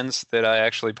friends that I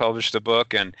actually published a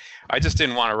book. And I just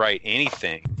didn't want to write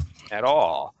anything at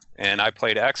all. And I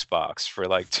played Xbox for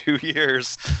 2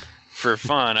 years for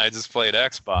fun. I just played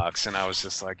Xbox. And I was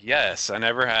just like, yes, I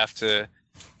never have to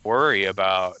worry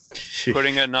about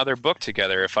putting another book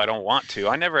together if I don't want to.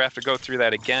 I never have to go through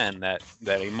that again, that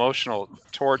emotional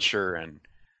torture. And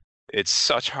it's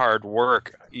such hard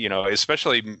work,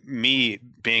 especially me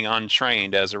being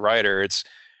untrained as a writer. It's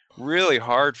really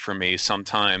hard for me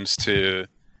sometimes to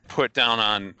put down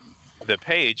on the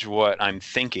page what I'm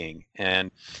thinking. And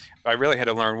I really had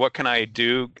to learn, what can I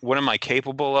do? What am I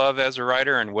capable of as a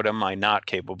writer, and what am I not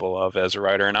capable of as a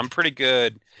writer? And I'm pretty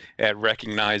good at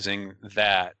recognizing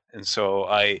that. And so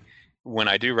when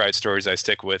I do write stories, I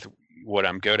stick with what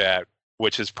I'm good at,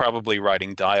 which is probably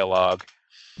writing dialogue.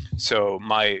 So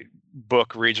my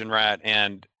book, Region Rat,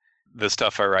 and the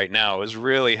stuff I write now is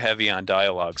really heavy on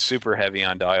dialogue, super heavy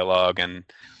on dialogue, and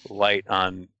light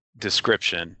on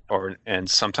description, and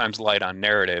sometimes light on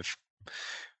narrative.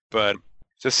 But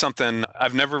just something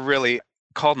I've never really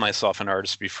called myself an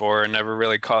artist before and never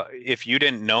really if you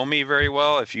didn't know me very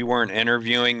well, if you weren't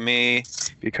interviewing me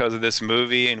because of this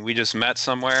movie and we just met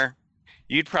somewhere,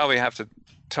 you'd probably have to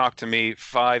talk to me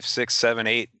 5, 6, 7,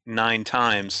 8, 9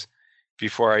 times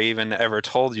before I even ever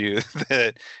told you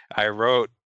that I wrote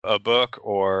a book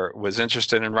or was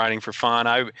interested in writing for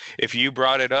fun. If you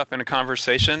brought it up in a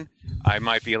conversation, I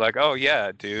might be like, oh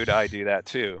yeah, dude, I do that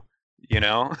too, you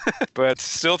know? But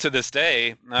still to this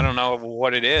day, I don't know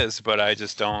what it is, but I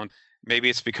just don't. Maybe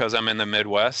it's because I'm in the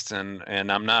Midwest and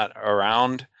I'm not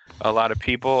around a lot of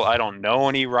people. I don't know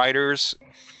any writers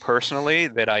personally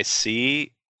that I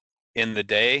see in the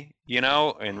day, you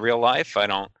know, in real life. I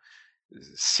don't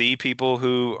see people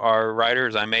who are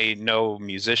writers. I may know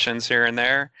musicians here and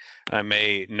there. I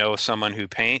may know someone who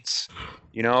paints,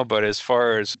 you know, but as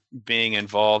far as being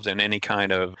involved in any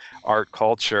kind of art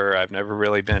culture, I've never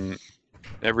really been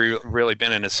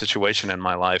in a situation in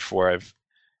my life where I've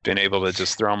been able to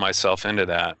just throw myself into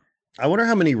that. I wonder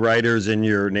how many writers in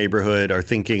your neighborhood are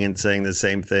thinking and saying the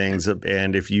same things.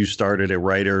 And if you started a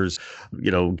writer's,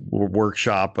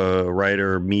 workshop, a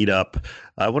writer meetup,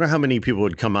 I wonder how many people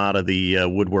would come out of the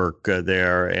woodwork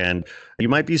there. And you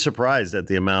might be surprised at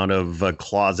the amount of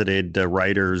closeted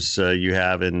writers you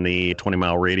have in the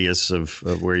 20-mile radius of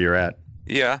where you're at.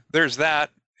 Yeah, there's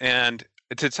that. And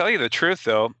to tell you the truth,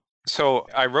 though, so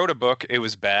I wrote a book. It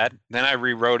was bad. Then I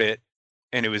rewrote it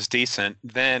and it was decent.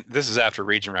 Then this is after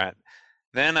Region Rat.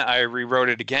 Then I rewrote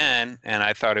it again and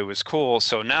I thought it was cool.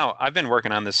 So now I've been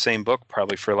working on this same book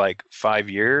probably for like 5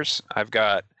 years. I've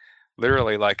got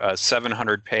literally like a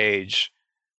 700-page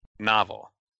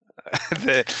novel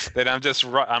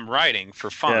that I'm writing for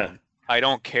fun. Yeah. I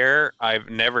don't care. I've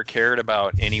never cared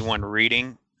about anyone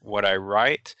reading what I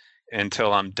write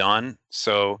until I'm done.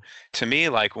 So to me,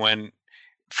 like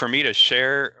for me to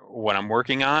share what I'm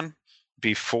working on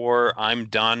before I'm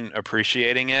done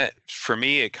appreciating it, for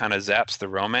me, it kind of zaps the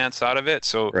romance out of it.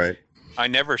 So right. I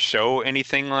never show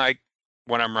anything like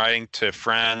when I'm writing to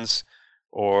friends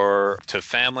or to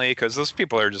family, because those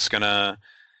people are just going to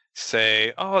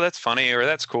say, oh, that's funny or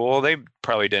that's cool. They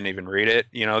probably didn't even read it.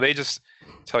 You know, they just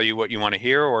tell you what you want to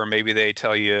hear, or maybe they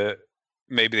tell you,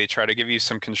 maybe they try to give you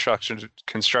some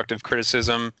constructive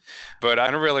criticism. But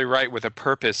I don't really write with a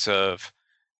purpose of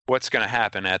what's going to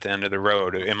happen at the end of the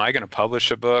road. Am I going to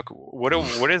publish a book? What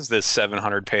is this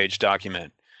 700-page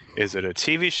document? Is it a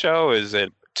TV show? Is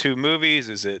it 2 movies?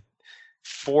 Is it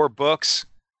 4 books?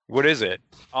 What is it?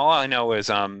 All I know is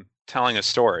I'm telling a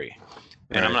story,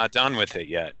 and right. I'm not done with it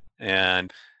yet.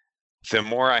 And the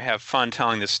more I have fun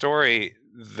telling the story,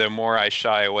 the more I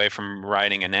shy away from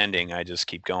writing an ending. I just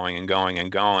keep going and going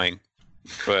and going.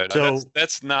 But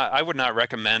that's not. I would not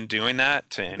recommend doing that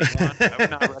to anyone. I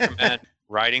would not recommend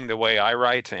writing the way I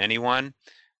write to anyone.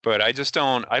 But I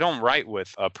don't write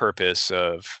with a purpose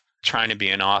of trying to be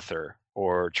an author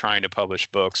or trying to publish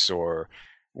books or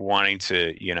wanting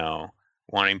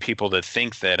people to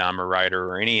think that I'm a writer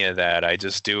or any of that. I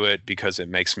just do it because it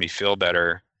makes me feel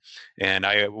better. And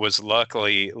I was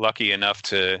lucky enough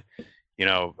to,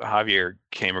 Javier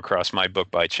came across my book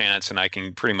by chance, and I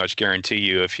can pretty much guarantee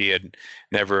you if he had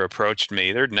never approached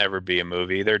me, there'd never be a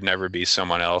movie. There'd never be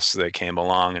someone else that came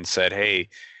along and said, hey,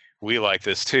 we like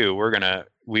this too.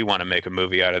 We want to make a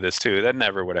movie out of this too. That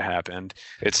never would have happened.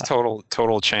 It's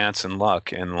total chance and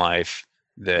luck in life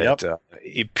that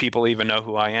people even know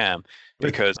who I am,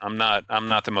 because I'm not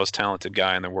the most talented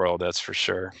guy in the world. That's for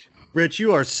sure. Rich,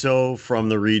 you are so from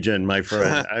the region, my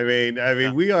friend. I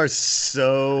mean, we are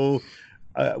so,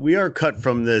 we are cut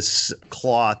from this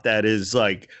cloth that is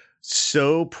like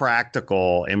so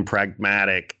practical and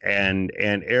pragmatic and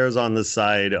errs on the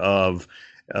side of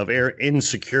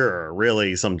insecure,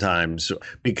 really, sometimes,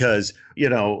 because,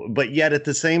 but yet at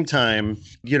the same time,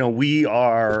 we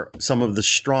are some of the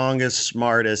strongest,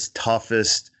 smartest,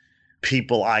 toughest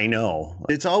people I know.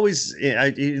 It's always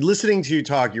listening to you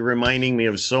talk, you're reminding me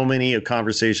of so many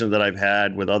conversations that I've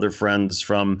had with other friends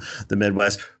from the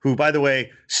Midwest who, by the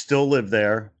way, still live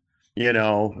there,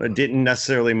 didn't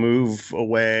necessarily move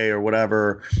away or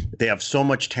whatever. They have so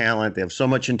much talent, they have so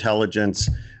much intelligence,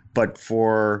 but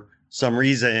for some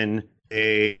reason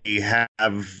they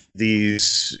have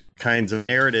these kinds of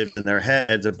narratives in their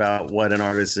heads about what an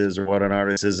artist is or what an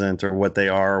artist isn't, or what they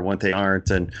are or what they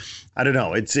aren't. And I don't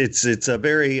know, it's a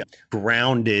very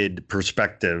grounded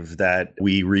perspective that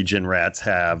we region rats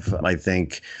have, I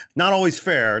think. Not always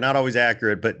fair, not always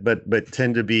accurate, but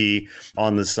tend to be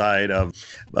on the side of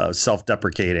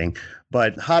self-deprecating.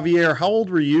 But Javier, how old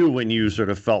were you when you sort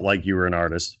of felt like you were an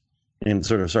artist and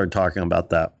sort of started talking about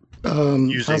that?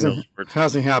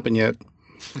 Hasn't happened yet.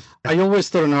 I always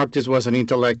thought an artist was an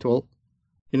intellectual,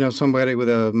 somebody with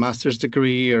a master's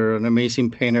degree or an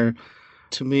amazing painter.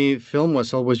 To me, film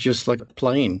was always just like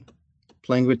playing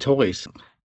with toys.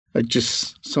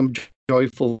 Just some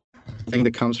joyful thing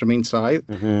that comes from inside.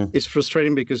 Mm-hmm. It's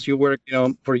frustrating because you work,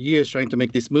 for years trying to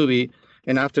make this movie.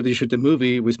 And after they shoot the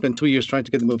movie, we spent 2 years trying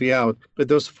to get the movie out. But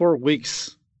those 4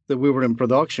 weeks that we were in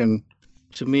production,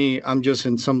 to me, I'm just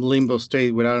in some limbo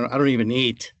state where I don't even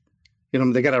eat.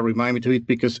 They got to remind me to eat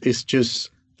because it's just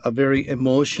a very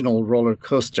emotional roller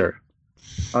coaster.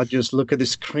 I just look at the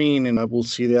screen and I will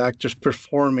see the actors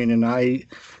performing, and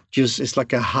it's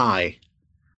like a high.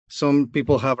 Some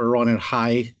people have a running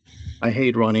high. I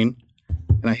hate running,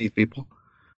 and I hate people.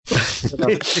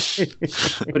 but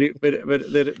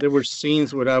there were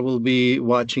scenes where I will be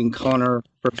watching Connor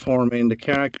performing the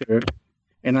character,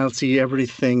 and I'll see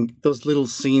everything, those little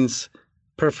scenes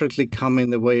perfectly come in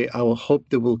the way I will hope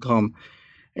they will come.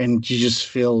 And you just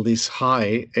feel this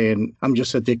high, and I'm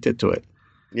just addicted to it.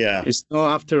 Yeah. It's no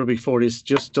after or before. It's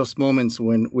just those moments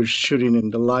when we're shooting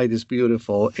and the light is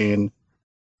beautiful, and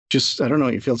just, I don't know,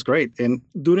 it feels great. And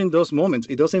during those moments,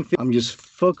 it doesn't feel, I'm just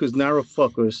focused, narrow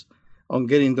focus on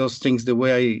getting those things the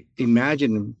way I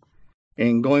imagine them,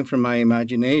 and going from my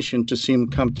imagination to see them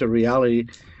come to reality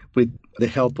with the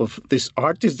help of this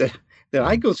artist that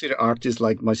I consider artist,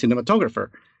 like my cinematographer,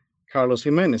 Carlos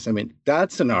Jimenez. I mean,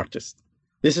 that's an artist.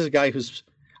 This is a guy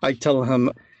I tell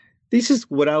him, this is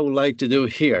what I would like to do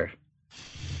here.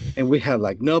 And we have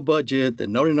like no budget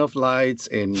and not enough lights.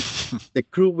 And the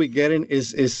crew we get in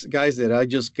is guys that I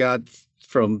just got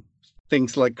from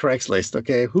things like Craigslist.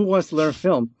 Okay, who wants to learn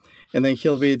film? And then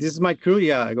he'll be, this is my crew.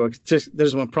 Yeah, I go,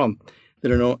 there's one problem. They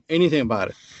don't know anything about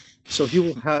it. So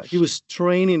he was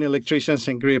training electricians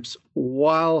and grips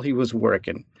while he was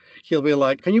working. He'll be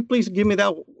like, can you please give me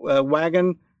that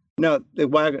wagon? No, the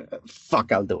wagon,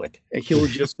 fuck, I'll do it. And he will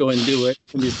just go and do it,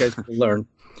 and these guys will learn.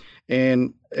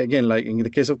 And again, like in the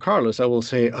case of Carlos, I will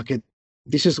say, okay,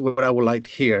 this is what I would like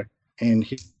to hear. And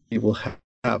he will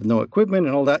have no equipment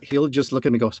and all that. He'll just look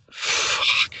at me and goes,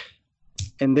 fuck.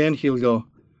 And then he'll go,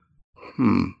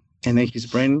 And then his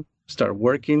brain start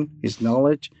working, his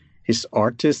knowledge, his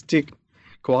artistic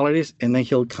qualities, and then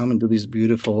he'll come and do this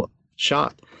beautiful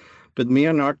shot. But me,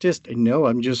 an artist, no,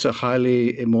 I'm just a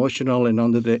highly emotional and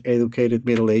under-educated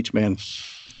middle-aged man.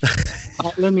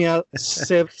 Let me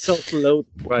self-load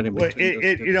right in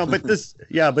between.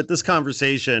 But this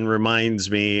conversation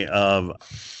reminds me of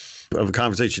a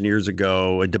conversation years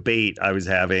ago, a debate I was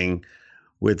having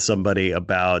with somebody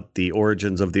about the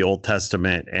origins of the Old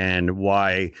Testament and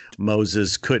why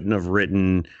Moses couldn't have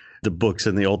written the books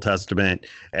in the Old Testament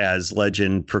as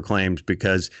legend proclaims,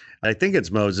 because I think it's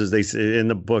Moses. They say in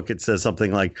the book, it says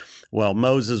something like, well,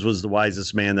 Moses was the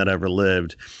wisest man that ever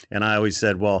lived. And I always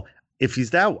said, well,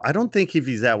 I don't think if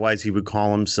he's that wise, he would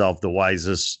call himself the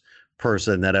wisest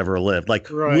person that ever lived. Like,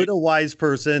 right. Would a wise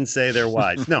person say they're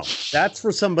wise? No, that's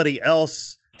for somebody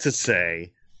else to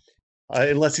say.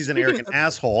 Unless he's an arrogant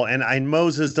asshole. And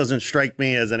Moses doesn't strike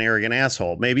me as an arrogant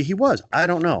asshole. Maybe he was. I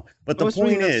don't know. But the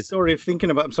point is...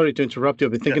 I'm sorry to interrupt you.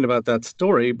 I've been thinking about that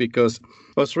story because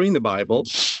I was reading the Bible.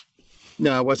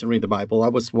 No, I wasn't reading the Bible. I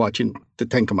was watching the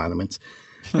Ten Commandments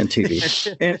on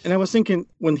TV. and I was thinking,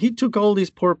 when he took all these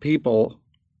poor people,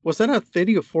 was that a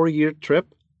 30 or 4-year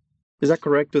trip? Is that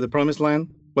correct, to the Promised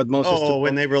Land? What Moses took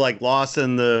when they were like lost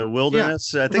in the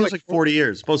wilderness? Yeah, I think it was like 40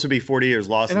 years. Supposed to be 40 years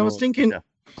lost. And I was thinking... Yeah.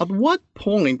 At what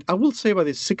point, I will say by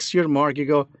the 6-year mark, you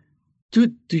go,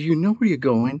 dude, do you know where you're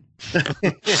going? Where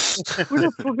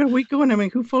the fuck are we going? I mean,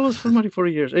 who follows somebody for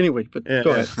years? Anyway, but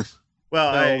go ahead.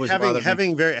 Well,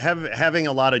 having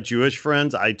a lot of Jewish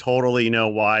friends, I totally know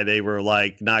why they were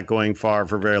like not going far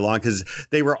for very long, because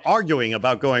they were arguing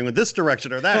about going with this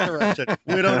direction or that direction.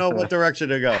 We don't know what direction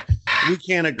to go. We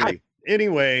can't agree.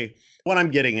 Anyway, what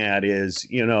I'm getting at is,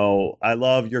 I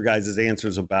love your guys'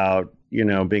 answers about,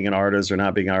 being an artist or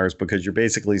not being an artist, because you're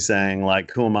basically saying,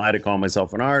 like, who am I to call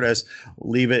myself an artist?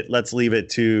 Let's leave it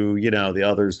to, the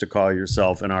others to call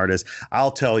yourself an artist.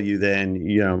 I'll tell you then,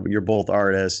 you're both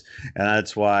artists, and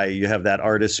that's why you have that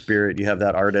artist spirit. You have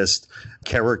that artist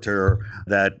character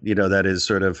that, that is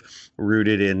sort of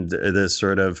rooted in this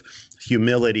sort of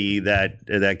humility that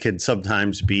can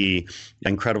sometimes be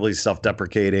incredibly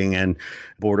self-deprecating and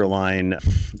borderline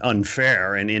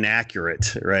unfair and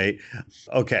inaccurate, right?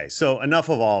 Okay, so enough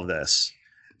of all of this.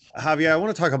 Javier, I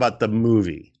want to talk about the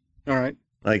movie. All right.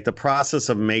 Like the process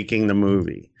of making the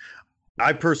movie.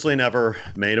 I personally never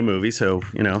made a movie, so,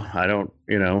 I don't,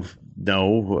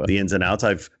 know the ins and outs.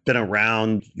 I've been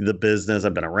around the business.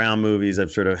 I've been around movies.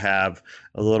 I've sort of have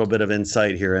a little bit of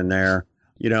insight here and there.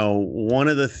 One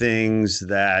of the things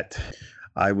that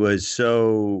I was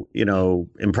so,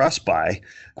 impressed by,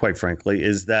 quite frankly,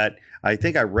 is that I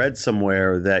think I read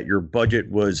somewhere that your budget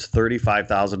was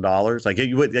 $35,000.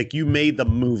 Like you made the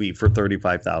movie for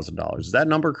 $35,000. Is that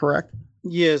number correct?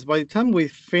 Yes, by the time we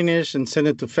finished and sent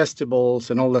it to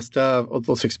festivals and all that stuff, all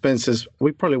those expenses,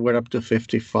 we probably were up to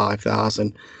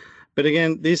 55,000. But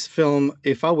again, this film,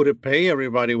 if I would have paid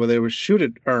everybody what they were should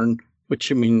it earn,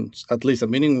 which means at least a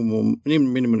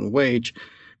minimum wage,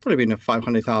 probably been a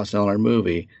 $500,000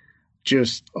 movie,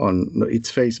 just on its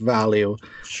face value.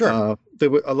 Sure. There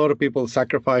were a lot of people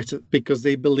sacrificed it because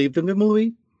they believed in the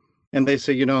movie, and they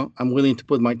say, I'm willing to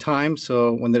put my time.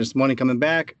 So when there's money coming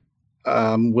back,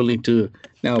 I'm willing to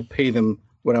now pay them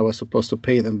what I was supposed to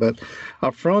pay them. But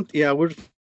up front, we're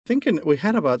thinking we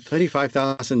had about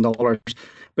 $35,000.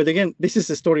 But again, this is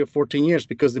a story of 14 years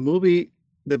because the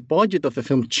budget of the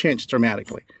film changed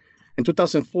dramatically. In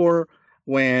 2004,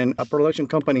 when a production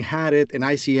company had it, and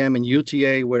ICM and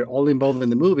UTA were all involved in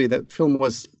the movie, that film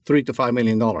was $3 to $5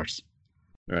 million.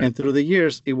 Right. And through the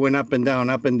years, it went up and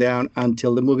down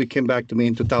until the movie came back to me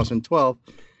in 2012.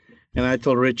 And I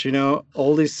told Rich,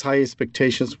 all these high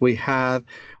expectations we had,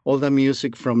 all the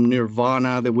music from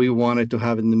Nirvana that we wanted to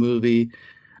have in the movie,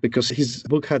 because his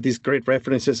book had these great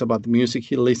references about the music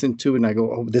he listened to. And I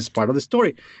go, oh, this is part of the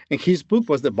story. And his book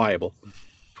was the Bible.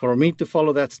 For me to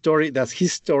follow that story, that's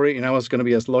his story. And I was going to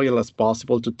be as loyal as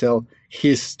possible to tell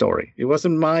his story. It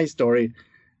wasn't my story,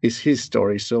 it's his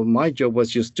story. So my job was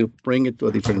just to bring it to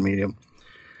a different medium.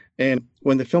 And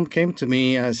when the film came to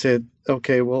me, I said,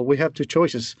 okay, well, we have two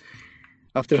choices.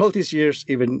 After all these years,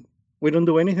 even we don't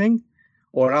do anything,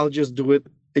 or I'll just do it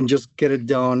and just get it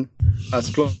done as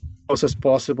close as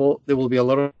possible. There will be a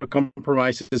lot of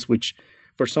compromises, which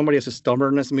for somebody as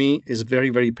stubborn as me is very,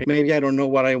 very painful. Maybe I don't know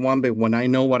what I want, but when I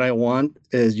know what I want,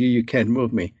 you can't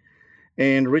move me.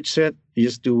 And Rich said, you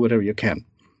just do whatever you can.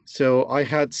 So I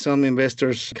had some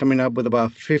investors coming up with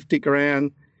about 50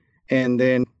 grand. And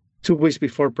then 2 weeks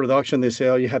before production, they say,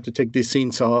 oh, you have to take these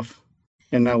scenes off.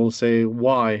 And I will say,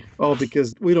 why? Oh,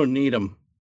 because we don't need them.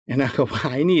 And I go, well,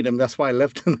 I need them. That's why I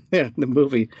left them there in the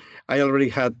movie. I already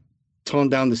had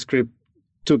toned down the script,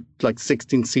 took like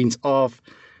 16 scenes off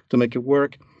to make it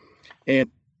work. And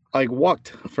I walked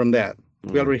from that.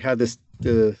 We already had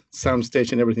the sound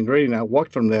stage and everything ready, and I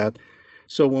walked from that.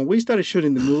 So when we started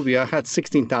shooting the movie, I had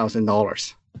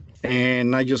 $16,000.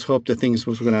 And I just hoped that things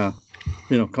was going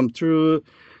to, come through.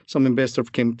 Some investor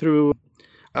came through.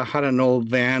 I had an old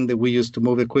van that we used to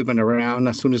move equipment around.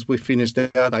 As soon as we finished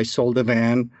that, I sold the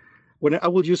van. When I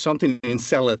would use something and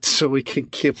sell it so we can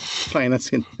keep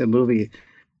financing the movie,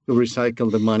 to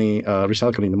recycling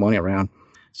the money around.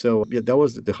 So that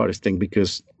was the hardest thing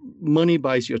because money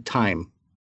buys your time.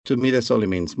 To me, that's all it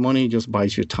means. Money just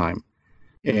buys you time.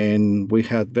 And we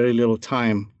had very little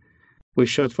time. We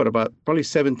shot for about probably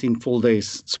 17 full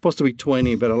days. It's supposed to be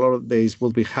 20, but a lot of days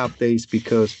will be half days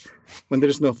because when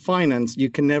there's no finance, you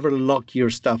can never lock your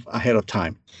stuff ahead of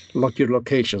time. Lock your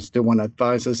locations. They want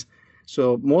advices.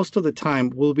 So most of the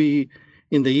time we'll be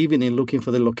in the evening looking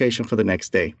for the location for the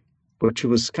next day, which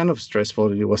was kind of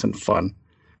stressful. It wasn't fun.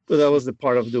 But that was the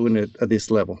part of doing it at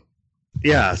this level.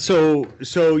 Yeah. So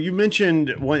you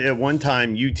mentioned at one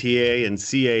time UTA and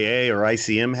CAA or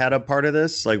ICM had a part of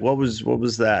this. Like what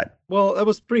was that? Well, that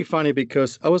was pretty funny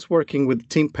because I was working with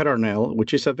Tim Peternell,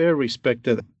 which is a very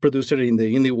respected producer in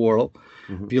the indie world.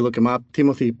 Mm-hmm. If you look him up,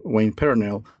 Timothy Wayne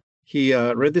Peternell, he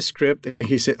read the script and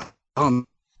he said, "Oh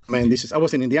man, I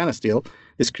was in Indiana still.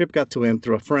 The script got to him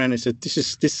through a friend. He said,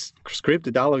 this script,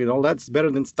 the dialogue and all that's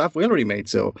better than stuff we already made."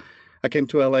 So I came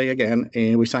to LA again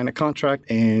and we signed a contract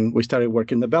and we started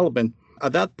working development.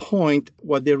 At that point,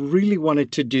 what they really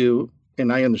wanted to do,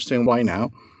 and I understand why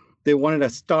now, they wanted a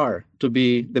star to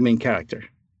be the main character,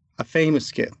 a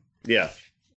famous kid. Yeah.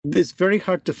 It's very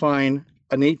hard to find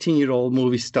an 18-year-old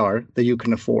movie star that you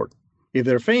can afford. If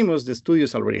they're famous, the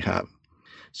studios already have.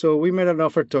 So we made an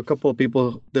offer to a couple of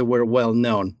people that were well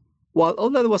known. While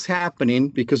all that was happening,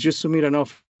 because you submit an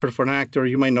offer for an actor,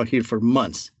 you might not hear for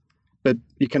months. But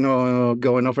you can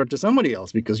go and offer to somebody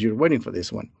else because you're waiting for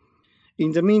this one.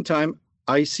 In the meantime,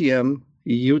 ICM,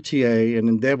 UTA, and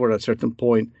Endeavor at a certain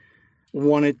point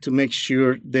wanted to make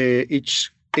sure that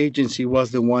each agency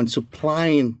was the one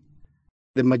supplying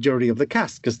the majority of the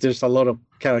cast because there's a lot of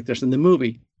characters in the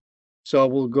movie. So I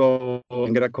will go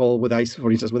and get a call with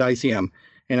for instance, with ICM.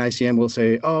 And ICM will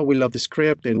say, oh, we love the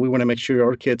script and we want to make sure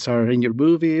our kids are in your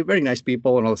movie. Very nice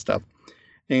people and all that stuff.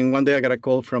 And one day I got a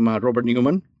call from Robert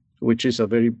Newman, which is a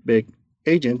very big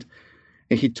agent.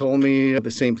 And he told me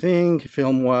the same thing.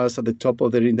 Film was at the top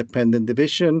of their independent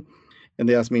division. And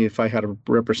they asked me if I had a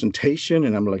representation.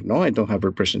 And I'm like, no, I don't have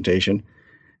representation.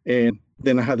 And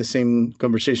Then I had the same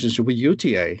conversations with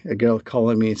UTA. A girl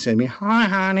calling me and saying me, "Hi,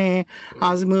 honey,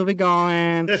 how's the movie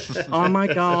going? Oh my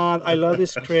God, I love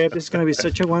this script. It's going to be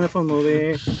such a wonderful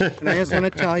movie. And I just want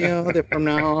to tell you that from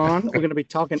now on, we're going to be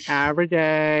talking every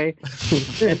day."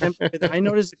 And then I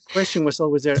noticed the question was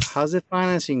always there: "How's the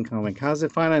financing coming? How's the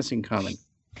financing coming?"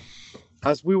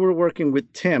 As we were working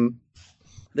with Tim,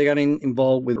 they got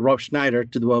involved with Rob Schneider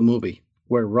to do a movie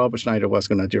where Rob Schneider was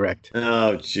going to direct.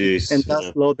 Oh, jeez. And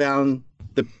that slowed down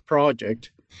the project.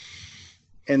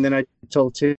 And then I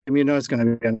told Tim, it's going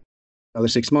to be another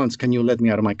 6 months. Can you let me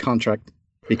out of my contract?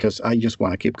 Because I just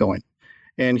want to keep going.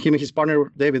 And him and his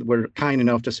partner, David, were kind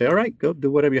enough to say, all right, go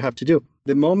do whatever you have to do.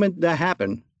 The moment that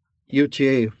happened,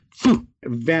 UTA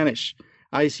vanished.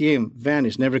 ICM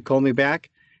vanished, never called me back,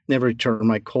 never returned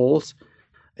my calls.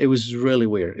 It was really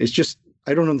weird. It's just,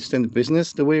 I don't understand the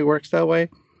business the way it works that way.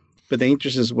 But the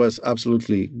interest was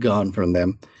absolutely gone from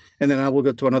them. And then I will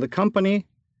go to another company,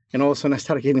 and all of a sudden I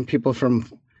started getting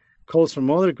calls from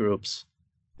other groups.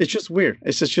 It's just weird.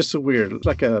 It's just so weird. It's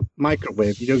like a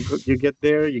microwave. You get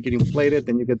there, you get inflated,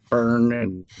 then you get burned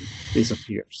and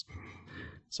disappears.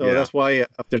 So that's why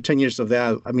after 10 years of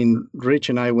that, I mean, Rich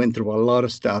and I went through a lot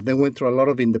of stuff. They went through a lot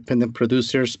of independent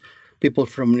producers, people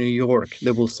from New York.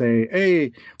 They will say,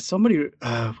 hey, somebody,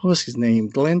 what was his name?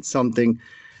 Glenn something.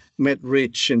 Met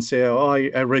Rich and say, oh,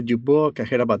 I read your book. I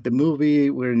heard about the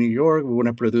movie. We're in New York. We want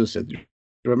to produce it.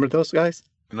 Remember those guys?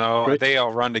 No, Rich? they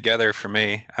all run together for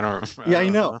me. I don't. I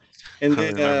know. And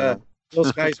then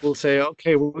those guys will say,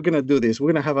 okay, we're going to do this.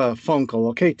 We're going to have a phone call.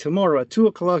 Okay, tomorrow at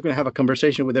 2:00, we're going to have a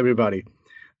conversation with everybody.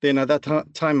 Then at that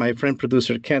time, my friend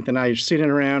producer Kent and I are sitting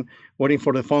around waiting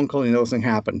for the phone call, and it doesn't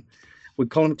happen. We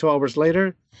call him 2 hours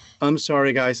later. I'm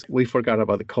sorry, guys. We forgot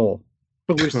about the call.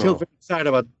 But we're still very excited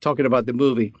about talking about the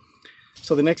movie.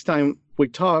 So the next time we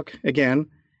talk again,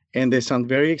 and they sound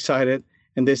very excited,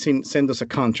 and they send us a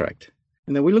contract.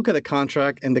 And then we look at the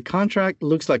contract, and the contract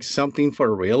looks like something for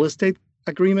a real estate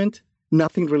agreement,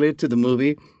 nothing related to the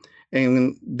movie.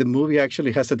 And the movie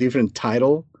actually has a different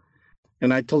title.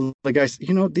 And I told the guys,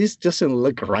 this doesn't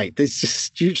look right. This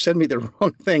just, you sent me the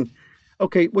wrong thing.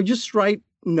 Okay, well, just write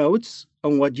notes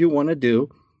on what you want to do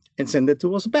and send it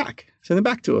to us back. Send it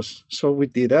back to us. So we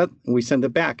did that, and we sent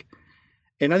it back.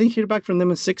 And I didn't hear back from them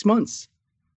in 6 months.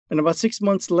 And about 6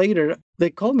 months later,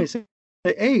 they called me and said,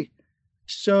 hey,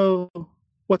 so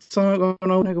what's going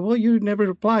on? I go, well, you never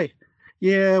reply.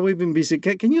 Yeah, we've been busy.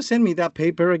 Can you send me that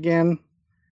paper again?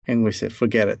 And we said,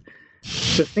 forget it.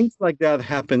 So things like that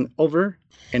happen over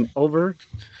and over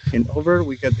and over.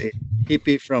 We got the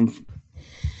hippie from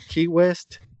Key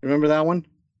West. Remember that one?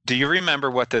 Do you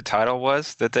remember what the title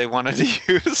was that they wanted to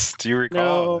use? Do you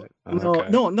recall?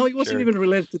 No. It wasn't even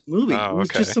related to the movie. It was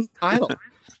just some title.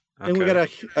 And we got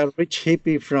a rich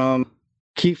hippie from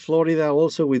Key, Florida,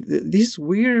 also with these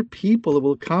weird people that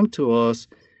will come to us.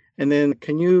 And then,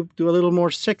 can you do a little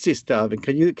more sexy stuff? And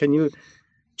can you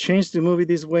change the movie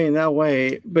this way and that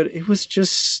way? But it was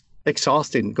just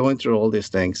exhausting going through all these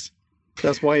things.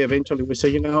 That's why eventually we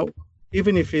say,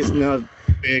 even if it's not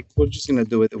big, we're just going to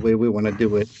do it the way we want to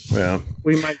do it. Yeah.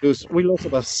 We lost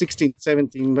about 16,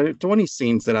 17, 20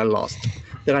 scenes that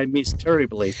I missed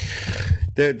terribly.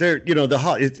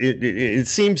 It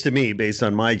seems to me, based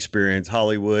on my experience,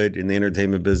 Hollywood in the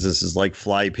entertainment business is like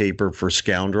flypaper for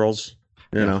scoundrels.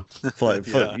 And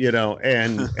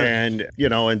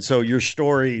so your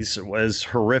stories, as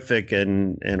horrific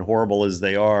and horrible as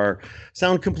they are,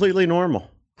 sound completely normal.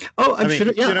 Oh, I'm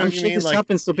sure. Yeah, I'm sure this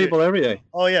happens to people every day.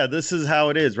 Oh yeah, this is how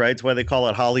it is, right? It's why they call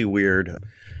it Hollyweird.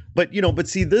 But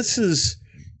see, this is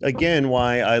again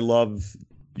why I love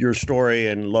your story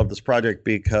and love this project,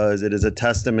 because it is a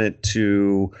testament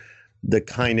to the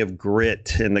kind of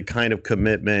grit and the kind of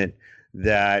commitment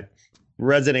that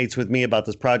resonates with me about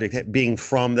this project, being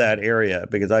from that area,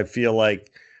 because I feel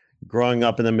like growing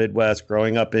up in the Midwest,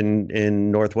 growing up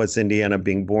in Northwest Indiana,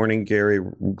 being born in Gary,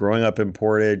 growing up in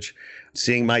Portage,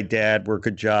 seeing my dad work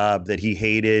a job that he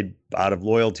hated out of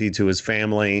loyalty to his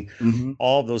family,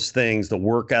 all of those things, the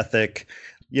work ethic,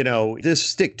 this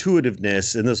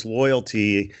stick-to-itiveness and this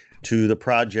loyalty to the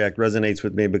project resonates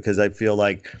with me, because I feel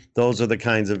like those are the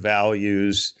kinds of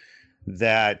values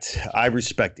that I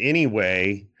respect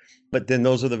anyway. But then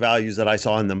those are the values that I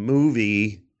saw in the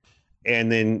movie. And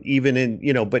then even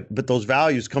in, but those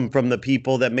values come from the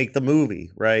people that make the movie,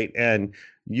 right? And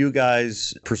you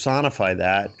guys personify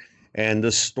that. And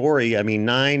the story,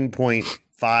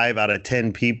 9.5 out of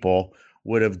 10 people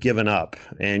would have given up.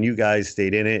 And you guys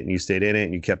stayed in it, and you stayed in it,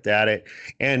 and you kept at it.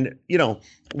 And,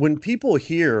 when people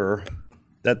hear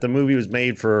that the movie was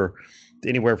made for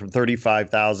anywhere from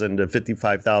 $35,000 to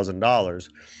 $55,000,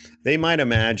 they might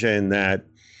imagine that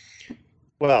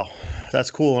Well, that's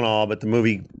cool and all, but the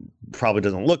movie probably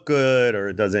doesn't look good, or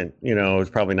it doesn't, it's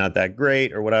probably not that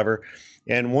great or whatever.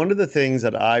 And one of the things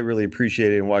that I really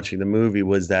appreciated in watching the movie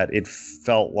was that it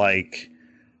felt like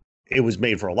it was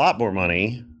made for a lot more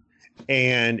money.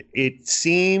 And it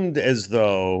seemed as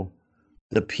though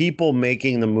the people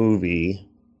making the movie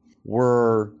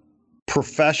were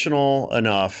professional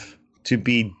enough to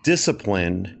be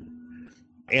disciplined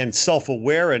and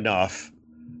self-aware enough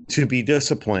to be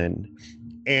disciplined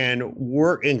and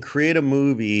work and create a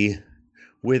movie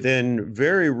within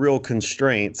very real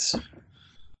constraints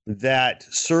that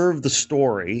serve the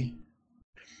story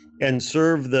and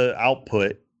serve the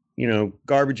output,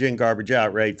 garbage in, garbage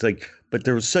out, right? It's like, but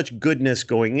there was such goodness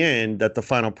going in that the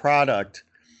final product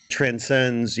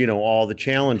transcends, all the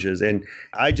challenges. And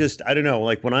I don't know,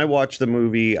 like when I watched the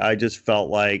movie, I just felt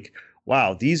like,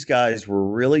 wow, these guys were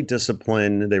really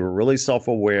disciplined. They were really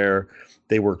self-aware.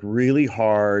 They worked really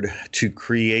hard to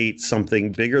create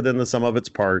something bigger than the sum of its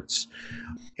parts.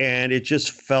 And it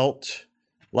just felt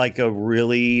like a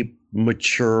really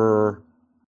mature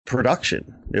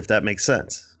production, if that makes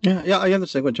sense. Yeah, I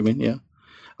understand what you mean. Yeah.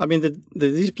 I mean, the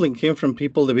discipline came from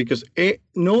people because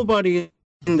nobody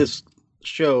in this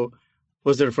show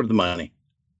was there for the money.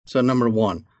 So number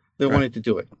one, they wanted to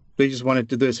do it. They just wanted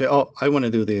to do it. Say, oh, I want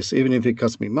to do this. Even if it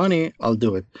costs me money, I'll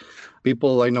do it.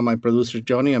 People, I know my producer,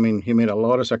 Johnny, I mean, he made a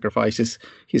lot of sacrifices.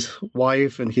 His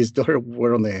wife and his daughter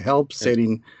were on the help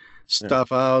setting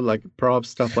stuff out, like props,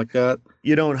 stuff like that.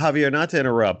 Javier, not to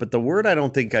interrupt, but the word I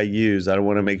don't think I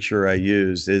want to make sure I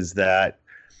use, is that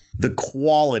the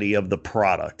quality of the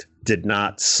product did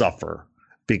not suffer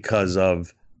because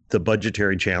of the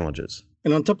budgetary challenges.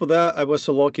 And on top of that, I was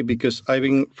so lucky because I've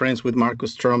been friends with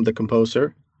Marcus Strom, the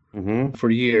composer, for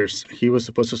years. He was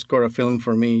supposed to score a film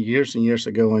for me years and years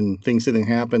ago, and things didn't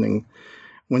happen. And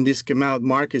when this came out,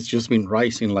 Mark has just been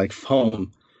rising like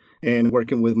foam and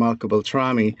working with Malcolm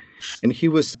Beltrami. And he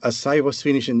was, as I was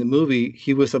finishing the movie,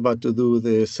 he was about to do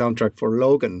the soundtrack for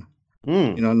Logan,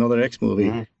 another X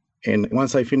movie. And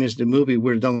once I finished the movie,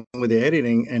 we're done with the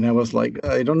editing. And I was like,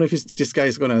 I don't know if this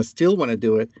guy's going to still want to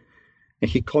do it. And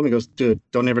he called me and goes, dude,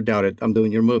 don't ever doubt it. I'm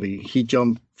doing your movie. He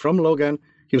jumped from Logan.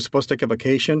 He was supposed to take a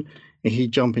vacation, and he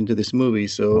jumped into this movie.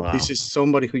 So This is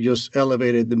somebody who just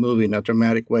elevated the movie in a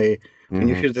dramatic way. When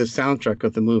you hear the soundtrack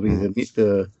of the movie,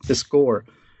 the score,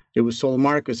 it was Saul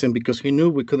Marcus. And because he knew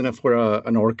we couldn't afford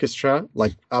an orchestra,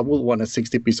 like I would want a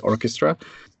 60-piece orchestra,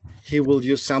 he will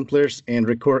use samplers and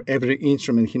record every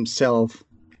instrument himself,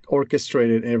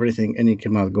 orchestrated everything, and it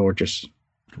came out gorgeous.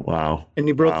 Wow. And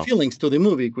he brought feelings to the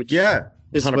movie, which is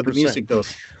 100%. What the music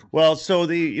does. Well, so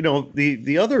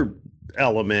the other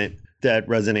element that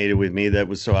resonated with me that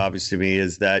was so obvious to me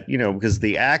is that, because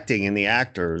the acting and the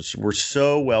actors were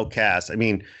so well cast. I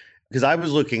mean, because I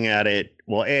was looking at it,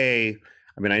 I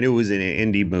knew it was an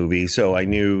indie movie, so I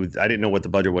didn't know what the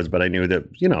budget was, but I knew that,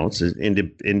 it's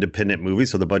an independent movie,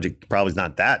 so the budget probably is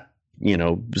not that,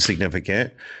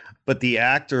 significant. But the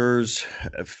actors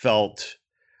felt,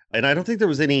 and I don't think there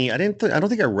was any, I don't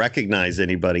think I recognized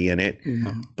anybody in it,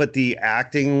 but the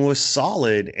acting was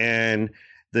solid. And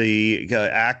the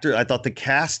actor, I thought the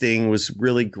casting was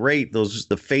really great.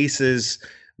 The faces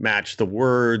matched the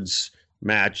words,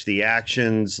 matched the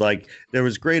actions. Like there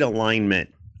was great alignment,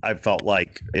 I felt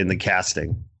like, in the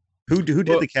casting. Who did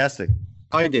the casting?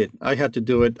 I did. I had to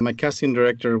do it. My casting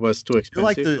director was too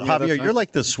expensive. You're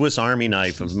like the Swiss Army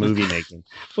knife of movie making.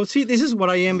 Well, see, this is what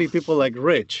I envy people like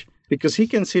Rich, because he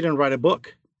can sit and write a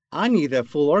book. I need a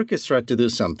full orchestra to do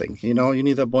something. You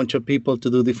need a bunch of people to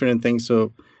do different things.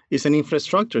 So it's an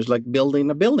infrastructure. It's like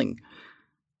building a building.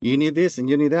 You need this and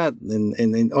you need that.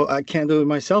 And I can't do it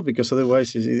myself because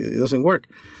otherwise it doesn't work.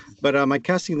 But my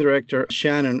casting director,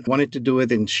 Shannon, wanted to do it,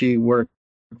 and she worked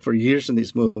for years in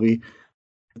this movie.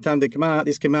 The time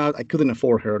this came out, I couldn't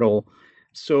afford her at all.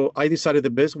 So I decided the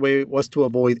best way was to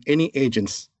avoid any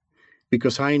agents,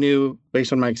 because I knew,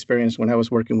 based on my experience when I was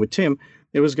working with Tim,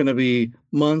 there was going to be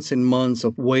months and months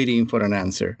of waiting for an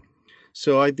answer.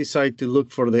 So I decided to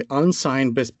look for the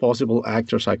unsigned best possible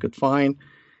actors I could find.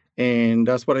 And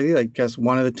that's what I did. I guess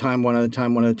one at a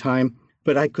time.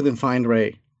 But I couldn't find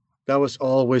Ray. That was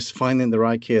always finding the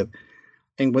right kid.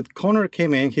 And when Connor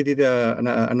came in, he did an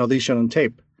audition on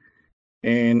tape.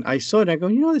 And I saw it, and I go,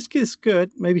 this kid is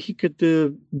good. Maybe he could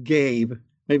do Gabe.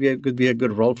 Maybe it could be a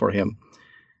good role for him.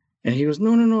 And he goes,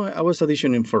 no, I was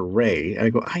auditioning for Ray. And I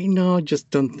go, I know, just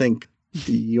don't think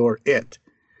you're it.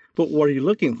 But what are you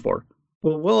looking for?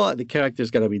 Well, the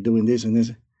character's got to be doing this and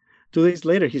this. 2 days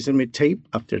later, he sent me tape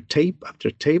after tape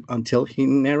after tape until he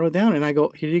narrowed down. And I go,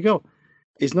 here you go.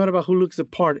 It's not about who looks the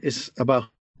part. It's about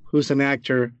who's an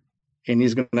actor and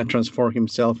he's going to transform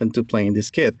himself into playing this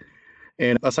kid.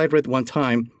 And as I read one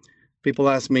time, people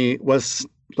asked me, what's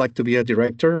like to be a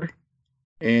director?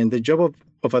 And the job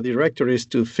of a director is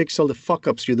to fix all the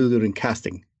fuck-ups you do during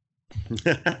casting.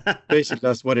 Basically,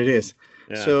 that's what it is.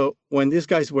 Yeah. So when these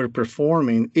guys were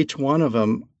performing, each one of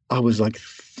them, I was like,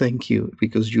 thank you,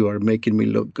 because you are making me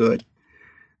look good.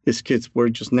 These kids were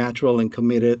just natural and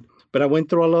committed. But I went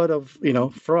through a lot of,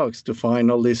 frogs to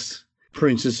find all these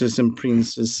princesses and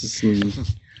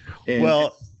and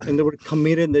Well, and they were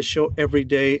committed in the show every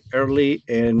day, early,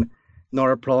 and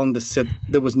not a problem. They said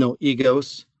there was no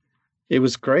egos. It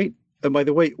was great. And by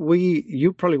the way,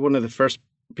 you're probably one of the first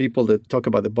people that talk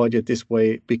about the budget this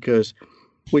way, because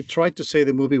we tried to say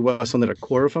the movie was under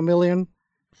 $250,000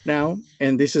 now,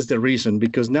 and this is the reason,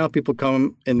 because now people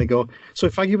come and they go, so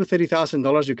if I give you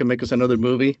 $30,000, you can make us another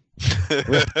movie.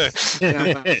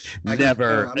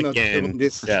 Never I'm not again. doing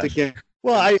this Yeah. again.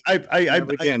 Well, I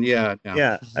Again, yeah.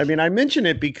 yeah. I mean, I mention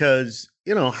it because,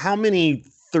 how many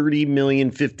 30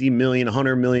 million, 50 million,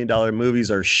 $100 million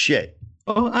movies are shit.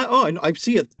 I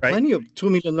see it. Right? Plenty of $2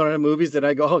 million movies that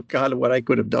I go, oh God, what I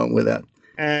could have done with that.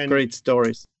 And Great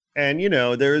stories. And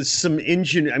there's some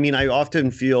I mean, I often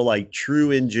feel like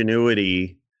true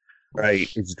ingenuity, right,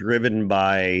 is driven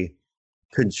by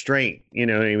constraint. You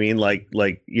know what I mean? Like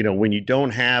when you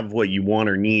don't have what you want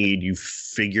or need, you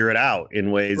figure it out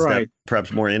in ways that Right.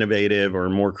 perhaps more innovative or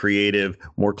more creative,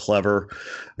 more clever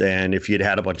than if you'd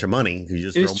had a bunch of money. You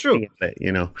just It's throw true. money at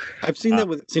it, I've seen that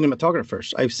with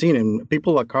cinematographers. I've seen him.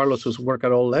 People like Carlos, who's work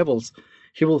at all levels,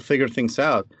 he will figure things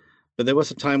out. But there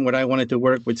was a time when I wanted to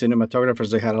work with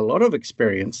cinematographers that had a lot of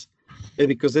experience, and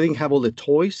because they didn't have all the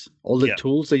toys, all the Yeah.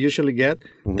 tools they usually get,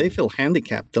 Mhm. they feel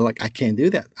handicapped. They're like, I can't do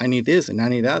that. I need this, and I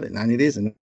need that, and I need this,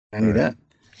 and I need Right. that.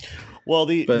 Well,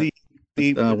 But,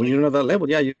 when you're at that level,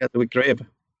 yeah, you got to be creative.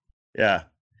 Yeah.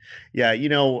 Yeah.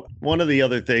 One of the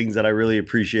other things that I really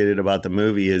appreciated about the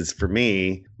movie is, for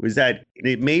me, was that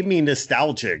it made me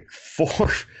nostalgic for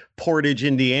Portage,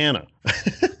 Indiana.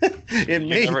 You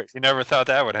never thought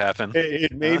that would happen.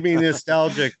 It made me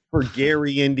nostalgic for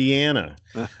Gary, Indiana.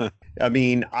 I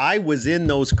mean, I was in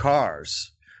those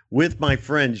cars with my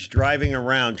friends driving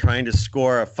around trying to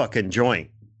score a fucking joint.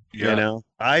 Yeah.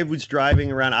 I was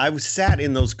driving around. I was sat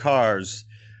in those cars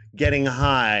getting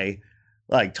high,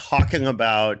 like talking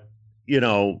about,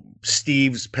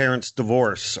 Steve's parents'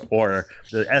 divorce, or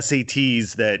the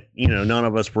SATs that, none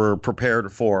of us were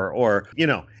prepared for, or,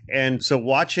 and so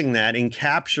watching that and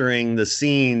capturing the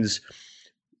scenes,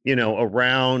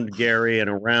 around Gary and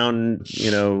around,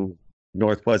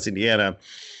 Northwest Indiana,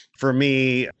 for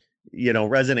me,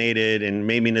 resonated and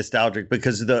made me nostalgic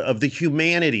because of the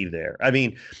humanity there. I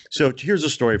mean, so here's a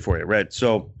story for you, Red.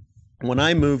 So when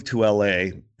I moved to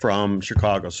LA from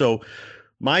Chicago, so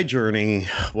my journey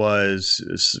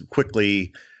was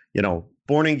quickly,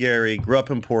 born in Gary, grew up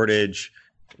in Portage,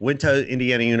 went to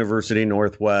Indiana University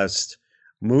Northwest,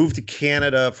 moved to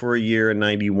Canada for a year in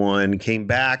 91, came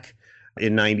back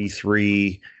in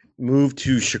 93, moved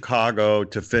to Chicago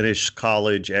to finish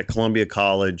college at Columbia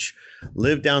College,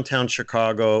 lived downtown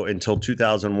Chicago until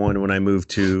 2001 when I moved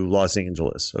to Los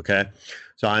Angeles. Okay.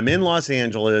 So I'm in Los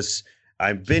Angeles.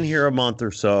 I've been here a month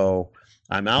or so.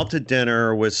 I'm out to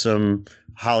dinner with some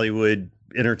Hollywood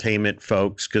entertainment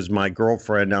folks because my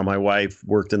girlfriend, now my wife,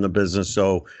 worked in the business.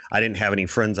 So I didn't have any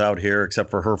friends out here except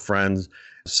for her friends.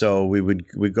 So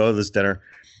we'd go to this dinner.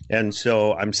 And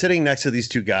so I'm sitting next to these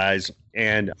two guys,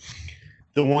 and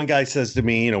the one guy says to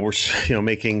me, we're,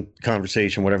 making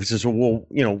conversation, whatever. He says, well,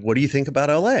 what do you think about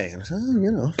LA? And I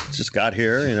said, just got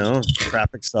here,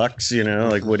 traffic sucks,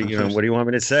 like, what do you want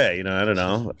me to say? I don't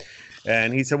know.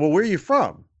 And he said, well, where are you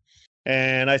from?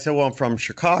 And I said, well, I'm from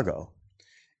Chicago.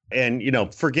 And,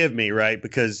 forgive me, right?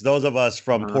 Because those of us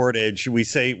from Portage,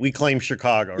 we claim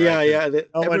Chicago, right? Yeah.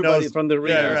 Everybody knows. from the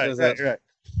region says that. Right.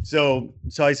 So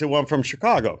I said, well, I'm from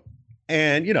Chicago.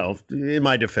 And, in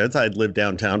my defense, I'd lived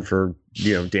downtown for,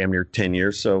 damn near 10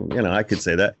 years. So, I could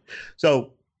say that.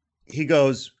 So he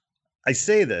goes, I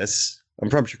say this, I'm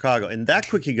from Chicago. And that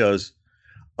quick, he goes,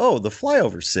 oh, the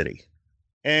flyover city.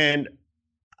 And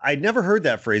I'd never heard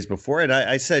that phrase before. And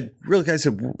I said, really? I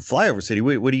said, flyover city?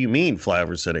 What do you mean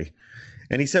flyover city?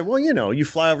 And he said, well, you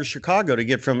fly over Chicago to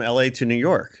get from LA to New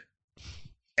York.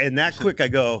 And that quick I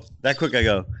go,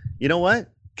 you know what?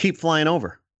 Keep flying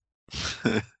over.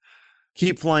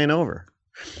 Keep flying over.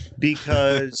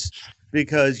 Because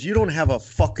you don't have a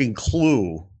fucking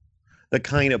clue the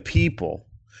kind of people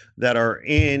that are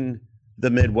in the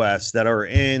Midwest, that are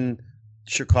in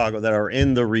Chicago, that are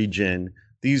in the region.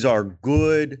 These are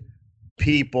good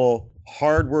people,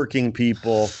 hardworking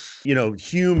people,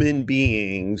 human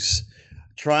beings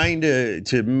trying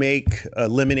to make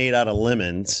lemonade out of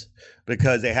lemons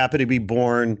because they happen to be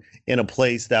born in a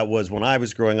place that was, when I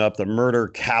was growing up, the murder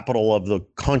capital of the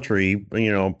country,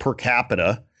 per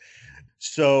capita.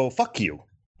 So fuck you.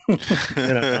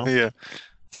 Yeah.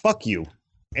 Fuck you.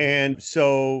 And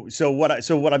so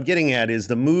what I'm getting at is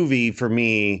the movie for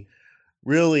me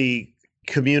really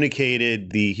communicated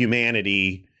the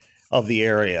humanity of the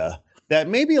area that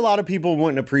maybe a lot of people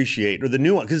wouldn't appreciate, or the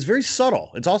nuance, because it's very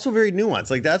subtle. It's also very nuanced.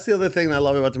 Like, that's the other thing that I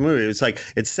love about the movie. It's like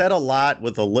it said a lot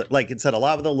with it said a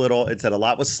lot with a little. It said a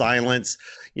lot with silence.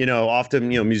 Often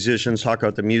musicians talk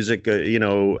about the music.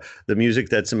 The music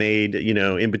that's made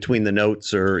in between the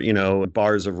notes, or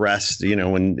bars of rest.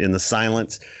 In the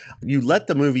silence. You let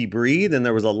the movie breathe, and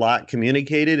there was a lot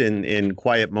communicated in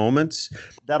quiet moments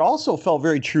that also felt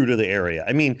very true to the area.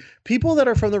 I mean, people that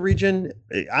are from the region,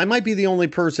 I might be the only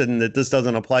person that this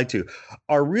doesn't apply to,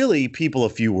 are really people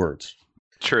of few words.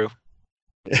 True.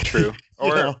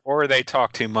 Or they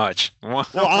talk too much. I'm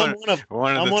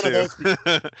one of those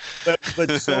people.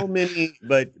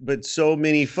 but so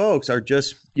many folks are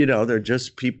just, they're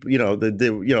just people,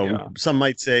 some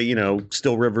might say,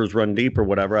 still rivers run deep or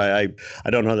whatever. I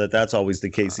don't know that that's always the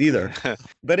case either.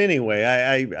 But anyway,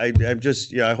 I'm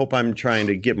just, I hope I'm trying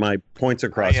to get my points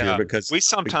across here, because we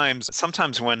sometimes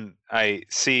when I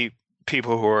see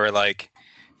people who are like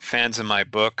fans of my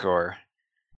book or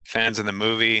fans of the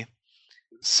movie,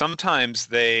 sometimes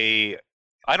I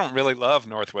don't really love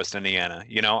Northwest Indiana.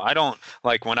 I don't,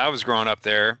 like, when I was growing up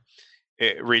there,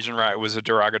 region right was a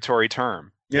derogatory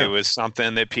term. Yeah. It was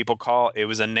something that it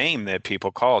was a name that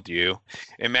people called you.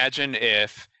 Imagine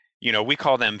if, we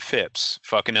call them Phipps,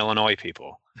 fucking Illinois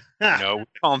people. We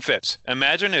call them Phipps.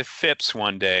 Imagine if Phipps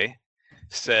one day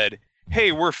said,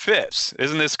 hey, we're Phipps.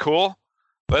 Isn't this cool?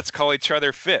 Let's call each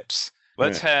other Phipps.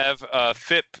 Let's have a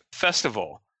Phip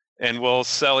festival. And we'll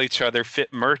sell each other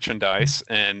Phip merchandise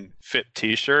and Phip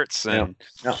T-shirts, and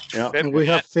and we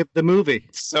have Phip the movie.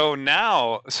 So when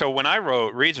I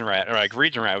wrote Region Rat,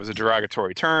 Region Rat was a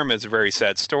derogatory term. It's a very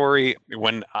sad story.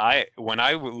 When I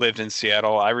lived in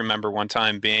Seattle, I remember one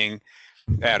time being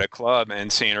at a club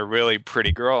and seeing a really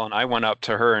pretty girl, and I went up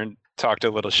to her and talked a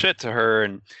little shit to her,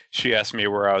 and she asked me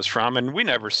where I was from, and we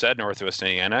never said Northwest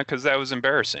Indiana because that was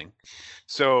embarrassing.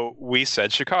 So we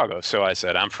said Chicago. So I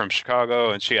said, I'm from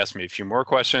Chicago. And she asked me a few more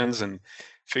questions and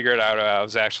figured out I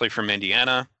was actually from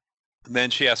Indiana. Then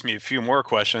she asked me a few more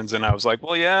questions. And I was like,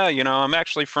 well, yeah, I'm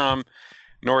actually from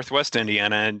Northwest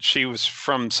Indiana. And she was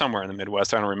from somewhere in the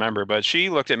Midwest. I don't remember. But she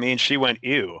looked at me and she went,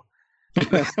 ew.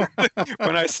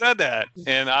 When I said that.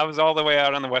 And I was all the way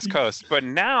out on the West Coast. But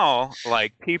now,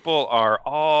 like, people are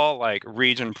all, like,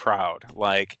 region proud.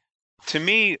 Like, to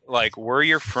me, like, where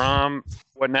you're from,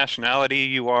 what nationality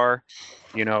you are,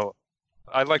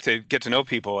 I'd like to get to know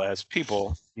people as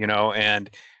people, and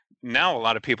now a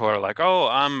lot of people are like, oh,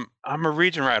 I'm a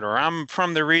region writer, or I'm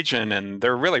from the region, and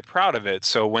they're really proud of it.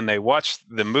 So when they watch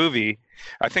the movie,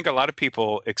 I think a lot of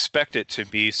people expect it to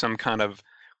be some kind of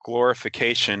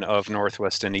glorification of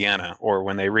Northwest Indiana, or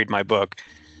when they read my book,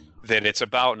 that it's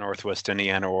about Northwest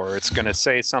Indiana, or it's going to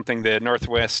say something that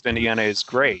Northwest Indiana is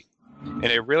great. And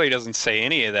it really doesn't say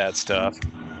any of that stuff.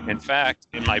 In fact,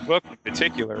 in my book in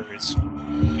particular, it's,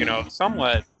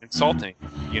 somewhat insulting,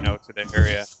 to the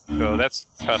area. So that's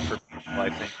tough for people,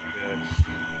 I think.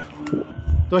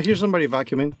 Do I hear somebody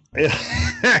vacuuming?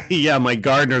 Yeah, my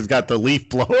gardener's got the leaf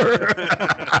blower.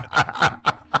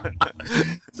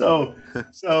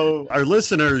 So our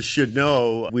listeners should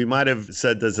know, we might have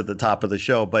said this at the top of the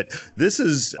show, but this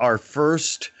is our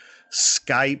first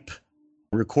Skype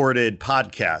recorded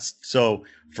podcast. So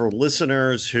for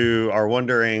listeners who are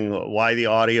wondering why the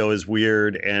audio is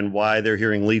weird and why they're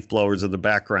hearing leaf blowers in the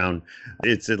background,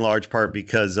 it's in large part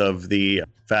because of the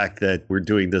fact that we're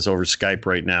doing this over Skype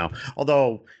right now.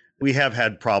 Although we have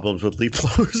had problems with leaf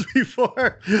blowers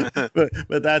before,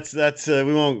 but that's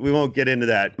we won't get into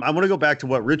that. I want to go back to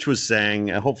what Rich was saying.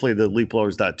 Hopefully the leaf blower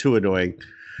is not too annoying,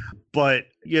 but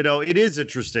it is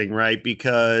interesting, right?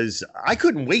 Because I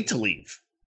couldn't wait to leave.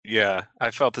 Yeah,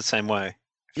 I felt the same way.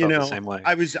 The same way.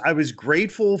 I was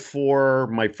grateful for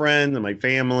my friends and my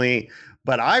family,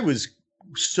 but I was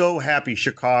so happy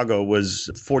Chicago was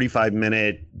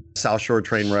 45-minute South Shore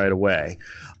train ride away.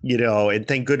 And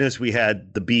thank goodness we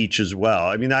had the beach as well.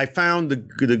 I mean, I found the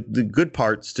good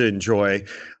parts to enjoy,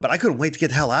 but I couldn't wait to get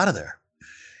the hell out of there.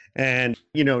 And,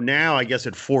 now I guess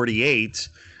at 48,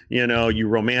 you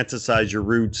romanticize your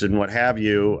roots and what have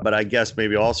you. But I guess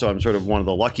maybe also I'm sort of one of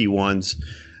the lucky ones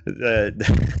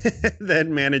that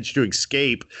managed to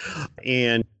escape.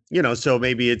 And, so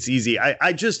maybe it's easy.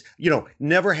 I just,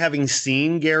 never having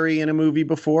seen Gary in a movie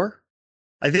before,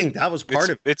 I think that was part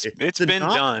of It's it. been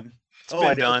done. It's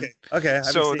been done. Okay.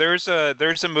 So there's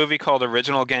a movie called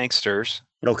Original Gangsters.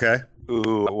 Okay.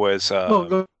 Who was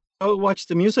go watch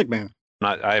The Music Man.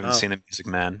 I haven't seen The Music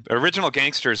Man. Original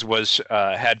Gangsters was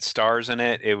had stars in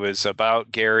it. It was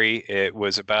about Gary. It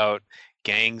was about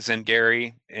gangs in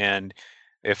Gary. And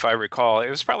if I recall, it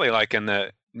was probably like in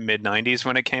the mid 90s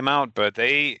when it came out, but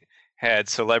they had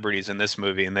celebrities in this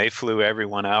movie and they flew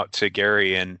everyone out to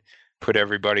Gary and put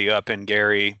everybody up in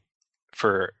Gary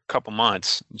for a couple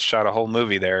months and shot a whole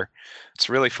movie there. It's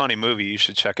a really funny movie. You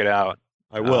should check it out.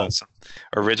 I will.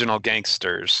 Original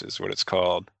Gangsters is what it's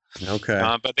called.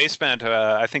 Okay. But they spent,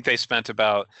 I think they spent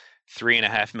about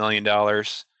 $3.5 million,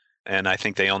 and I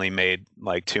think they only made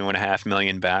like $2.5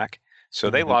 million back. So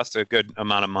they lost a good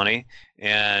amount of money.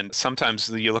 And sometimes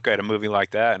you look at a movie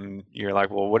like that and you're like,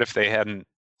 well, what if they hadn't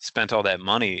spent all that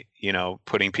money,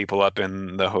 putting people up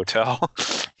in the hotel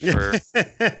for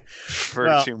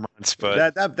Well, 2 months?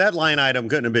 But that line item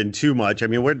couldn't have been too much. I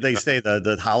mean, where did they stay?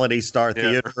 The Holiday Star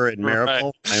Theater in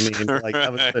Miracle? Right. I mean, like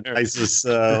that was the nicest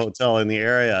hotel in the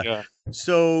area. Yeah.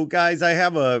 So, guys, I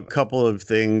have a couple of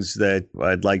things that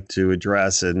I'd like to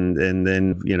address, and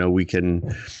then we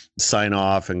can sign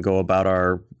off and go about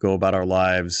our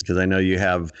lives, because I know you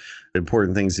have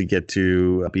important things to get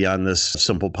to beyond this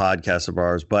simple podcast of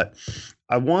ours. But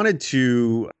I wanted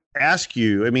to ask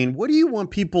you, I mean, what do you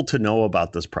want people to know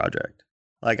about this project?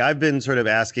 Like, I've been sort of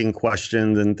asking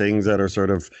questions and things that are sort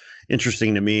of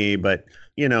interesting to me, but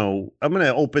I'm going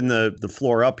to open the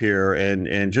floor up here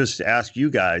and just ask you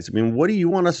guys. I mean, what do you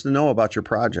want us to know about your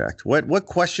project? What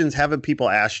questions haven't people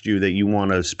asked you that you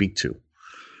want to speak to?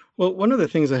 Well, one of the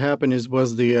things that happened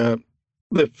was the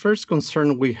first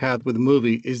concern we had with the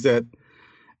movie is that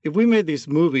if we made this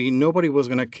movie, nobody was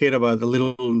going to care about the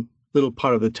little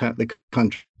part of the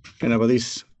country, about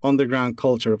this underground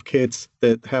culture of kids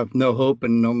that have no hope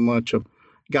and no much of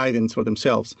guidance for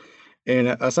themselves. And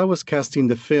as I was casting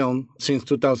the film since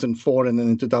 2004 and then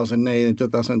in 2008 and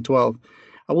 2012,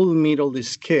 I would meet all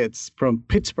these kids from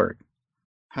Pittsburgh,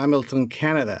 Hamilton,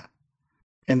 Canada,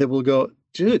 and they will go,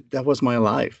 dude, that was my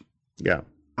life. Yeah.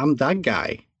 I'm that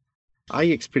guy. I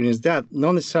experienced that.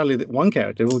 Not necessarily that one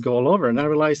character will go all over. And I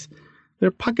realized there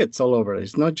are pockets all over.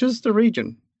 It's not just the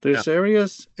region. There's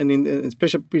areas, and in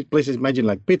special places, imagine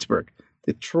like Pittsburgh,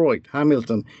 Detroit,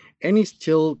 Hamilton, any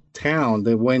still town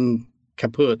that went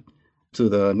kaput to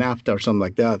the NAFTA or something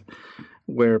like that,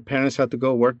 where parents had to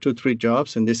go work 2-3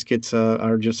 jobs, and these kids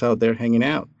are just out there hanging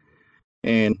out.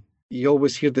 And you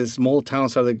always hear the small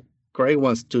towns are the great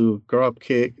ones to grow up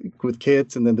with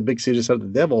kids, and then the big cities are the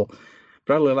devil.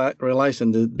 But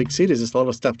realizing the big cities, there's a lot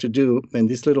of stuff to do, and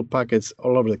these little pockets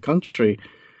all over the country,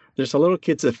 there's a lot of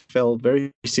kids that felt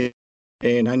very sick,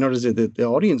 and I noticed that the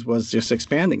audience was just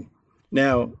expanding.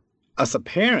 Now, as a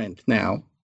parent now,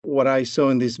 what I saw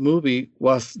in this movie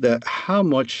was that how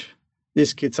much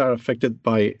these kids are affected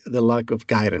by the lack of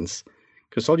guidance,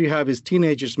 because all you have is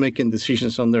teenagers making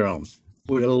decisions on their own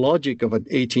with the logic of an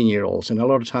 18-year-olds, and a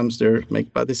lot of times they're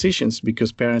make bad decisions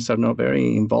because parents are not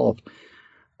very involved.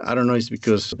 I don't know, it's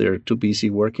because they're too busy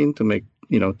working to make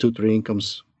 2-3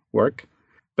 incomes work.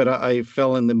 But I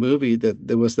felt in the movie that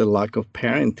there was the lack of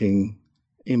parenting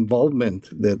involvement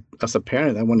that, as a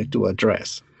parent, I wanted to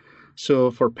address.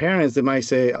 So for parents, they might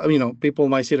say, people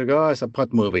might say, oh, it's a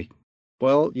pot movie.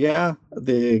 Well, yeah,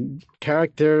 the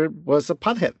character was a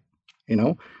pothead,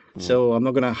 so I'm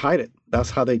not going to hide it. That's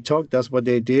how they talk. That's what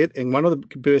they did. And one of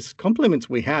the biggest compliments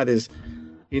we had is,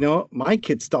 my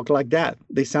kids talk like that.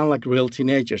 They sound like real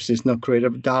teenagers. There's no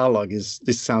creative dialogue.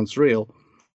 This sounds real.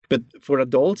 But for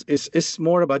adults, it's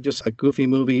more about just a goofy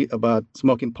movie about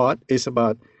smoking pot. It's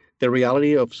about the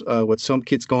reality of what some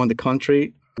kids go in the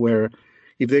country, where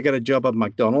if they get a job at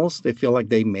McDonald's, they feel like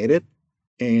they made it.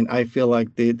 And I feel like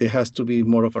there has to be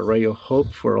more of a ray of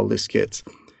hope for all these kids.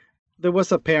 There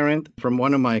was a parent from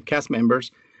one of my cast members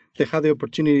that had the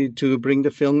opportunity to bring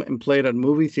the film and play it at a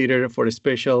movie theater for a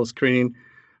special screening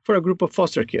for a group of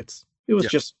foster kids. It was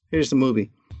just, here's the movie.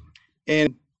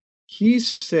 And he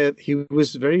said he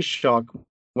was very shocked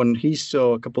when he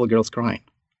saw a couple of girls crying.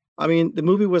 I mean, the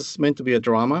movie was meant to be a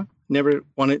drama.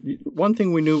 One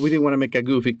thing we knew, we didn't want to make a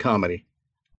goofy comedy,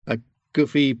 a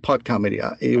goofy pot comedy.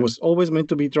 It was always meant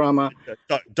to be drama.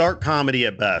 Dark comedy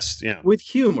at best, with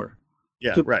humor.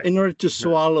 Yeah, right. In order to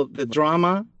swallow the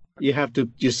drama, you have to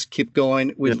just keep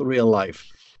going with real life.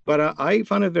 But I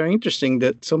found it very interesting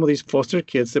that some of these foster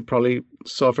kids that probably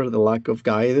suffer the lack of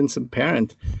guidance and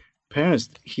parents,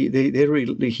 he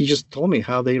just told me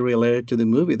how they related to the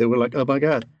movie. They were like, oh my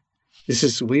God, this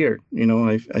is weird.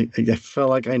 I felt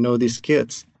like I know these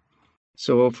kids.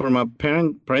 So from a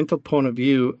parental point of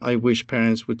view, I wish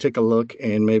parents would take a look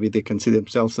and maybe they can see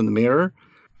themselves in the mirror.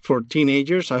 For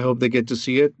teenagers, I hope they get to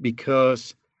see it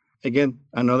because, again,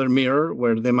 another mirror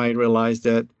where they might realize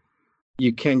that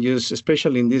you can use,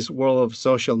 especially in this world of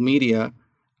social media,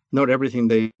 not everything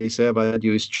they say about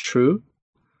you is true.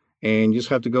 And you just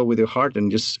have to go with your heart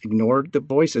and just ignore the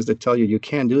voices that tell you you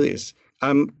can't do this.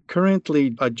 I'm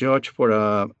currently a judge for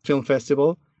a film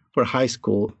festival, for a high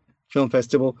school film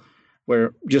festival,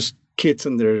 where just kids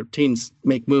in their teens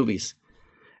make movies.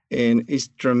 And it's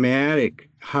dramatic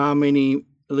how many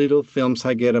little films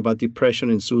I get about depression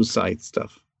and suicide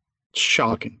stuff.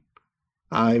 Shocking.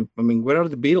 I mean, what are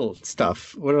the Beatles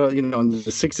stuff? What are, in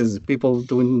the 60s, people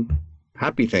doing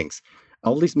happy things?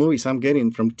 All these movies I'm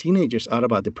getting from teenagers are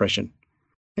about depression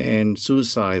and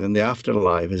suicide and the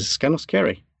afterlife is kind of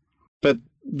scary. But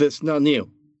that's not new.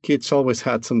 Kids always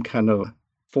had some kind of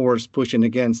force pushing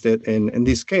against it. And in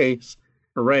this case,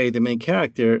 Ray, the main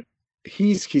character,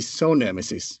 he's his own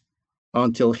nemesis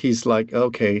until he's like,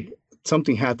 okay,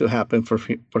 something had to happen for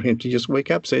him to just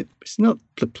wake up. Say, it's not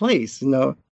the place,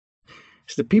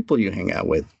 it's the people you hang out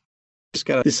with. You just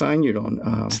got to design your own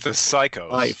it's the psychos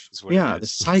life. Is what Yeah, it the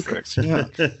is. psychos. Yeah.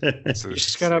 It's You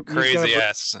just gotta crazy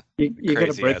ass. You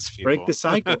got to break people. the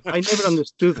cycle. I never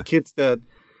understood kids that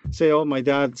say, oh, my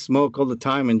dad smoke all the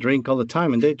time and drink all the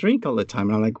time, and they drink all the time.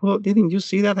 And I'm like, well, didn't you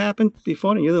see that happen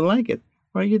before and you didn't like it?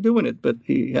 Why are you doing it? But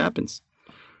it happens.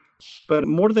 But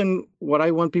more than what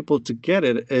I want people to get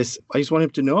it is I just want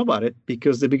them to know about it,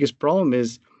 because the biggest problem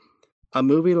is a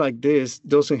movie like this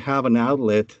doesn't have an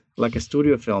outlet like a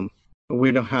studio film. We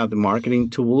don't have the marketing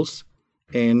tools.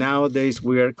 And nowadays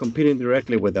we are competing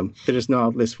directly with them. There is no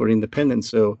outlets for independence.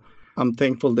 So I'm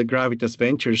thankful that Gravitas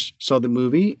Ventures saw the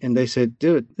movie and they said,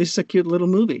 dude, this is a cute little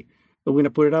movie. We're going to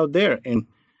put it out there. And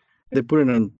they put it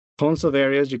in tons of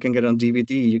areas. You can get it on DVD.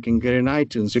 You can get it in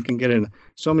iTunes. You can get it in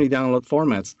so many download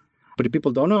formats. But if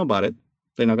people don't know about it,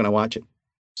 they're not going to watch it.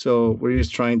 So we're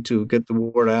just trying to get the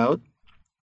word out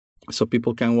so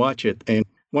people can watch it. And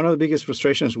one of the biggest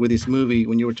frustrations with this movie,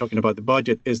 when you were talking about the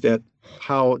budget, is that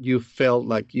how you felt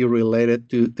like you related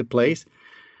to the place.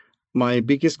 My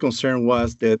biggest concern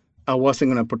was that I wasn't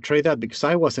going to portray that because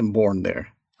I wasn't born there.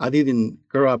 I didn't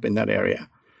grow up in that area.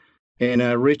 And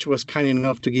Rich was kind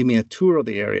enough to give me a tour of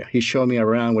the area. He showed me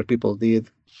around what people did,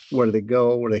 where they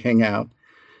go, where they hang out.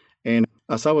 And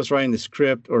as I was writing the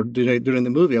script or during the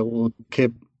movie, I will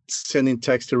keep sending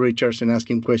texts to Richards and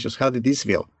asking questions. How did this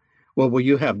feel? What would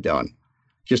you have done?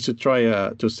 Just to try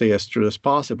to stay as true as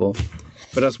possible.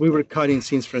 But as we were cutting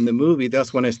scenes from the movie,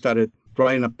 that's when I started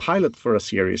writing a pilot for a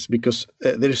series, because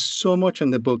there's so much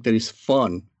in the book that is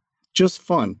fun, just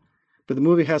fun. But the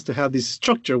movie has to have this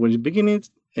structure where you begin it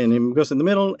and it goes in the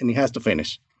middle and it has to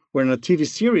finish. Where in a TV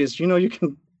series, you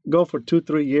can go for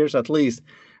 2-3 years at least,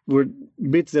 with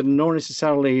bits that are not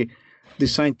necessarily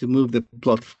designed to move the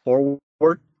plot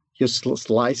forward, just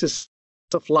slices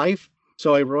of life.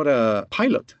 So I wrote a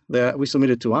pilot that we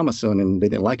submitted to Amazon and they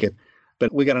didn't like it.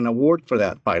 But we got an award for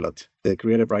that pilot, the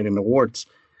Creative Writing Awards,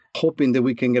 hoping that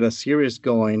we can get a series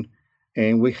going.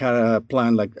 And we had a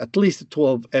plan, like at least a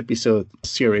 12-episode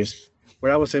series,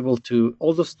 where I was able to,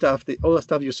 all the stuff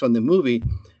you saw in the movie,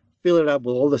 fill it up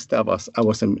with all the stuff I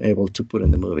wasn't able to put in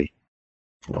the movie.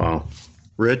 Wow.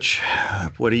 Rich,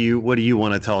 what do you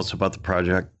want to tell us about the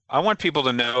project? I want people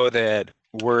to know that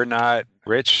we're not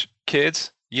rich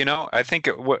kids. I think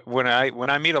when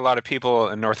I meet a lot of people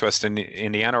in Northwest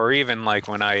Indiana, or even like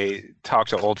when I talk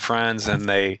to old friends and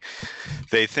they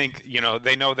think,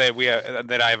 they know that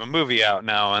that I have a movie out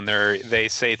now, and they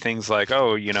say things like,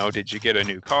 oh, did you get a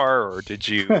new car, or did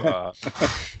you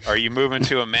are you moving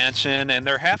to a mansion? And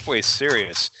they're halfway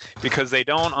serious, because they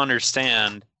don't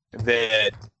understand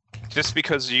that just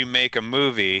because you make a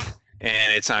movie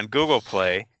and it's on Google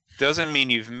Play doesn't mean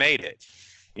you've made it.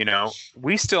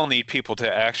 We still need people to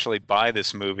actually buy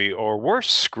this movie, or we're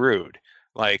screwed.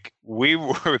 Like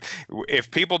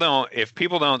if people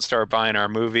don't start buying our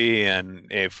movie, and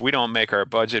if we don't make our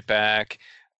budget back,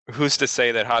 who's to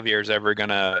say that Javier's ever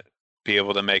gonna be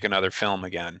able to make another film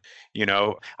again?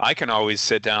 I can always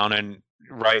sit down and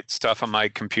write stuff on my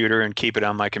computer and keep it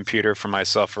on my computer for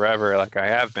myself forever, like I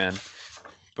have been.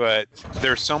 But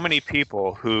there's so many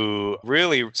people who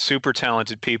really super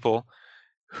talented people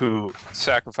who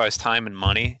sacrifice time and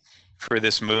money for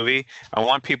this movie. I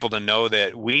want people to know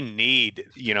that we need,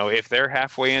 if they're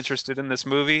halfway interested in this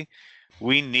movie,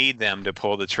 we need them to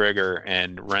pull the trigger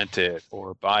and rent it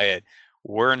or buy it.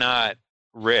 We're not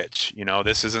rich.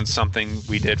 This isn't something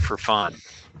we did for fun.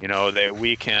 That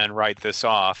we can write this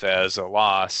off as a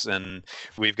loss and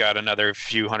we've got another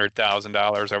few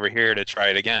 $100,000 over here to try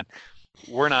it again.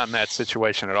 we're not in that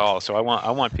situation at all. So I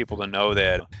want people to know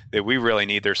that we really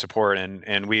need their support,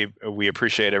 and we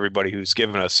appreciate everybody who's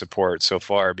given us support so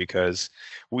far, because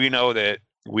we know that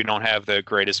we don't have the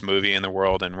greatest movie in the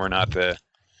world, and we're not the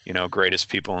greatest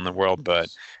people in the world, but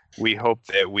we hope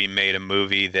that we made a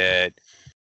movie that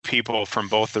people from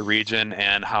both the region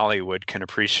and Hollywood can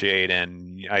appreciate.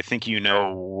 And I think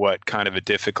what kind of a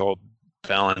difficult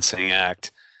balancing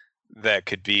act that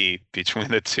could be between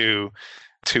the two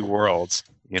worlds,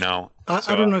 I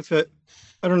don't know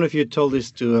if you told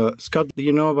this to Scott. Do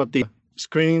you know about the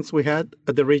screenings we had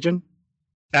at the region?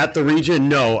 At the region,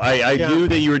 no. I knew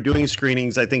that you were doing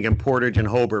screenings, I think, in Portage and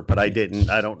Hobart, but I don't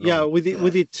know. Yeah, we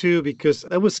did too, because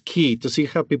that was key to see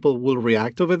how people will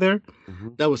react over there. Mm-hmm.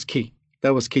 That was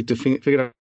key to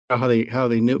figure out how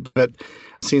they knew. But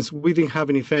since we didn't have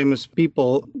any famous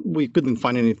people, we couldn't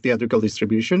find any theatrical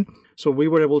distribution. So we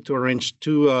were able to arrange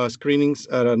 2 screenings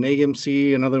at an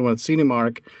AMC, another one at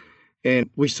Cinemark, and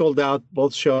we sold out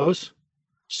both shows.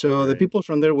 So the people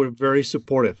from there were very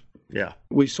supportive. Yeah.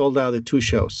 We sold out the 2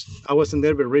 shows. I wasn't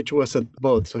there, but Rich was at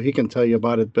both, so he can tell you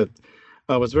about it. But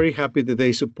I was very happy that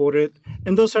they supported.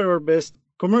 And those are our best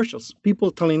commercials.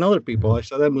 People telling other people, I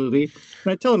saw that movie.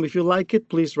 And I tell them, if you like it,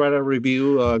 please write a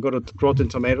review, go to Rotten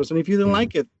Tomatoes. And if you didn't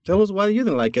like it, tell us why you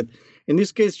didn't like it. In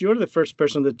this case, you're the first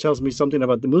person that tells me something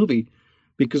about the movie,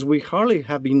 because we hardly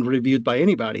have been reviewed by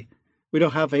anybody. We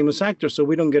don't have famous actors, so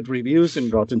we don't get reviews in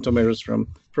Rotten Tomatoes from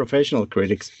professional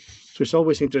critics. So it's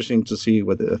always interesting to see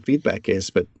what the feedback is,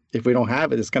 but if we don't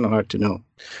have it, it's kind of hard to know.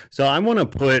 So I want to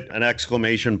put an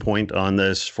exclamation point on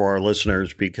this for our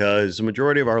listeners, because the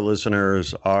majority of our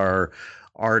listeners are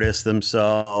artists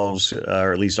themselves,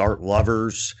 or at least art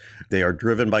lovers. They are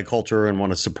driven by culture and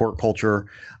want to support culture.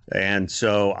 And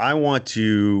so I want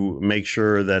to make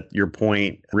sure that your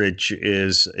point, Rich,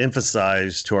 is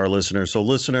emphasized to our listeners. So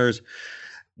listeners,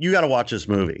 you got to watch this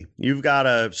movie. You've got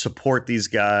to support these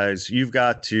guys. You've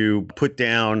got to put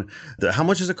down how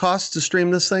much does it cost to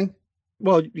stream this thing?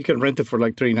 Well, you can rent it for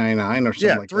like $3.99 or something.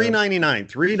 Yeah, like $3.99.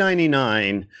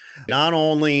 $3.99 not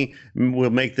only will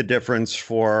make the difference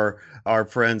for our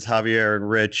friends Javier and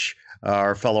Rich,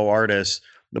 our fellow artists,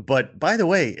 but by the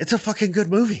way, it's a fucking good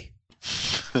movie.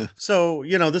 So,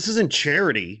 this isn't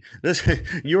charity.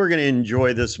 You are going to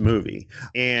enjoy this movie.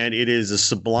 And it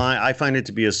is I find it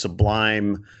to be a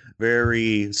sublime,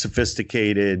 very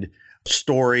sophisticated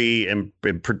story and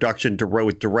production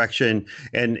with direction.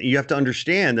 And you have to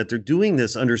understand that they're doing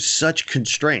this under such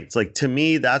constraints. Like, to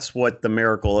me, that's what the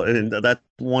miracle, and that's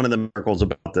one of the miracles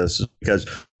about this, because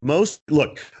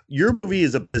look, your movie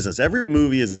is a business. Every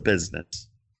movie is a business,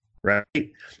 right?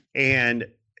 And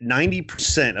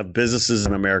 90% of businesses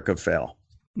in America fail.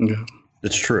 Yeah.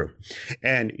 It's true.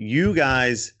 And you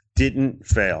guys didn't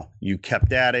fail. You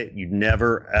kept at it. You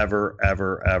never, ever,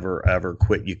 ever, ever, ever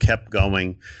quit. You kept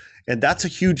going. And that's a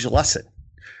huge lesson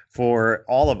for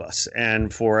all of us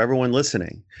and for everyone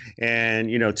listening. And,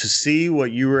 to see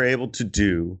what you were able to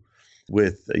do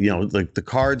with, like the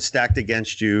cards stacked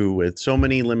against you with so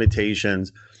many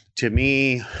limitations, to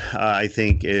me, I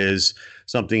think is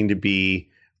something to be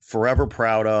forever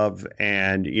proud of.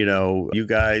 And, you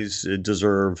guys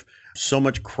deserve so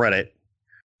much credit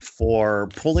for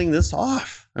pulling this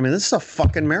off. I mean, this is a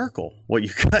fucking miracle what you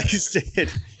guys did.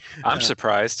 I'm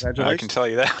surprised. I can tell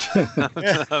you that.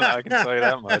 I can tell you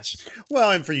that much.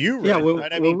 Well, and for you, Rick,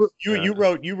 right? I mean,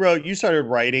 you started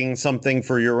writing something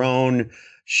for your own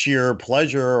sheer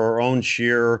pleasure or own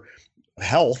sheer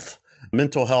health.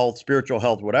 Mental health, spiritual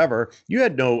health, whatever. You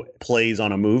had no plays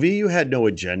on a movie. You had no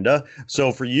agenda.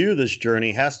 So for you, this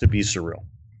journey has to be surreal.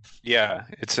 Yeah,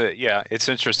 it's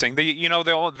interesting.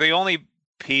 The only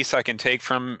piece I can take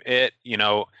from it,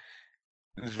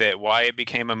 that why it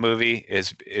became a movie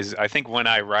is I think when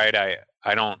I write,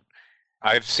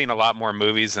 I've seen a lot more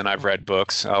movies than I've read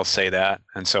books. I'll say that,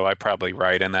 and so I probably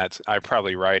write in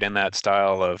that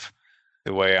style of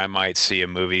the way I might see a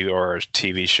movie or a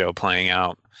TV show playing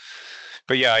out.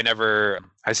 But yeah,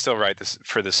 I still write this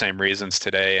for the same reasons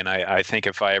today. And I think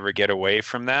if I ever get away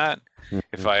from that,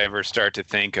 if I ever start to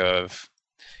think of,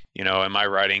 am I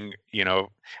writing,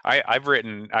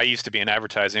 I used to be in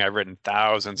advertising. I've written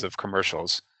thousands of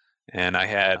commercials, and I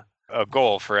had a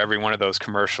goal for every one of those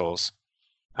commercials.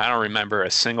 I don't remember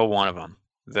a single one of them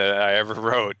that I ever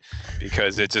wrote,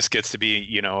 because it just gets to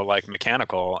be, like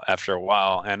mechanical after a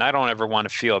while. And I don't ever want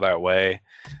to feel that way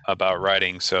about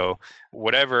writing. So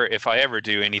if I ever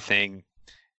do anything,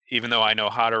 even though I know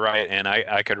how to write, and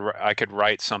I could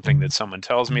write something that someone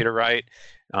tells me to write,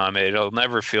 It'll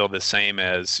never feel the same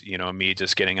as, me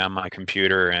just getting on my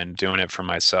computer and doing it for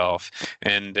myself.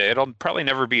 And it'll probably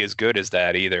never be as good as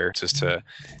that either, just to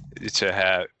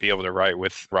be able to write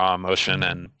with raw emotion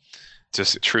and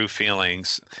just true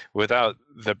feelings without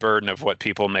the burden of what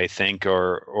people may think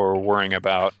or worrying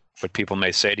about what people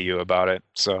may say to you about it.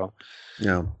 So,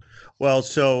 yeah. Well,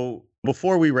 so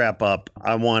before we wrap up,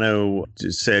 I want to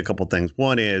just say a couple things.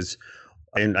 One is,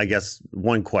 and I guess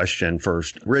one question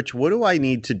first. Rich, what do I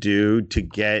need to do to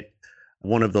get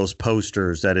one of those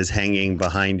posters that is hanging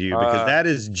behind you? Because that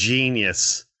is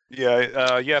genius.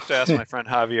 Yeah, you have to ask my friend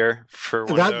Javier for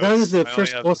one of those. That is the I only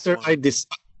first have poster one.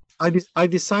 I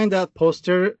designed that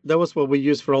poster. That was what we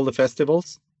use for all the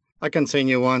festivals. I can send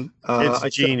you one.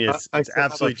 It's genius. It's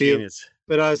absolutely genius.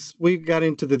 But as we got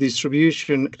into the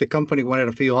distribution, the company wanted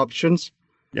a few options.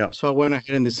 Yeah. So I went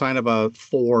ahead and designed about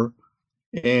 4,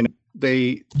 and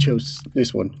they chose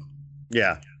this one.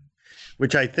 Yeah.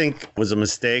 Which I think was a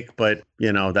mistake, but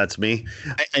that's me.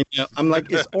 I'm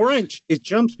like, it's orange. It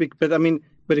jumps,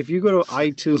 but if you go to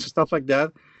iTunes and stuff like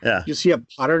that, yeah, you see a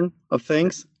pattern of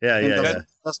things. Yeah.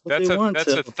 That's what they want.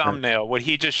 That's a thumbnail. What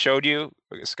he just showed you,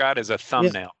 Scott, is a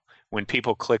thumbnail. When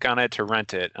people click on it to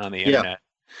rent it on the internet.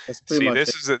 See,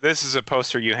 this is a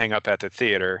poster you hang up at the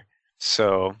theater.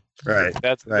 So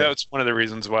that's one of the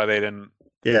reasons why they didn't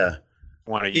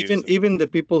want to use it. Even the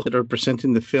people that are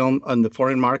presenting the film on the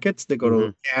foreign markets, they go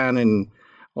to Cannes and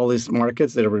all these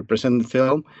markets that are representing the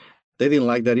film. They didn't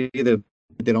like that either.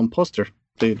 Their own poster.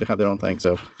 They have their own thing.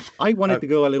 So I wanted to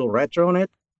go a little retro on it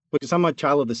because I'm a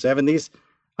child of the 70s.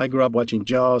 I grew up watching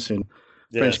Jaws and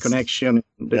French Connection.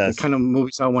 The kind of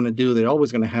movies I want to do, they're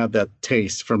always going to have that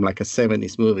taste from like a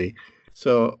 70s movie.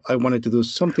 So I wanted to do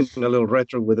something a little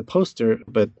retro with a poster,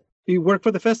 but it worked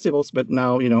for the festivals. But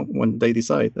now, when they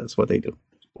decide, that's what they do.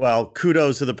 Well,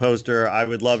 kudos to the poster. I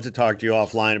would love to talk to you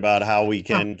offline about how we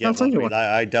can get one.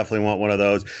 I definitely want one of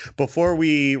those. Before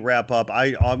we wrap up,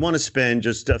 I want to spend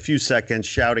just a few seconds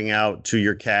shouting out to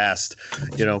your cast.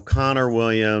 Connor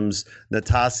Williams,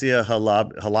 Natasha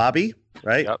Halabi,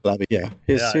 right? Yep. Yeah.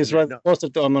 He's right closer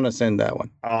to. I'm going to send that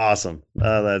one. Awesome.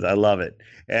 I love it.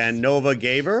 And Nova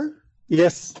Gaver?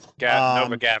 Yes.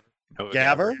 Nova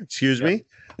Gaver, excuse me.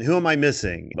 Who am I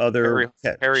missing? Harry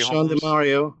Sean Holmes.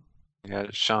 DeMario. Yeah,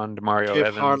 Sean DeMario Jeff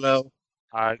Evans. Harlow.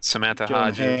 Samantha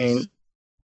John Hodges. Hain.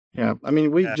 Yeah,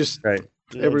 we just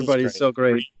everybody's so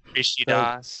great. Rishi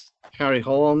Das. Harry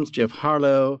Holmes, Jeff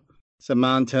Harlow,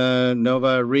 Samantha,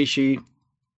 Nova, Rishi,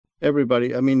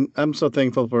 everybody. I'm so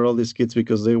thankful for all these kids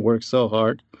because they work so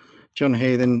hard. John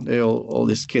Hayden, all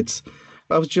these kids.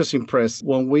 I was just impressed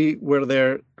when we were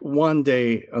there one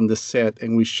day on the set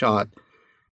and we shot,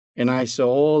 and I saw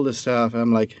all the stuff.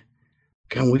 I'm like,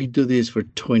 can we do this for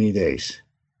 20 days?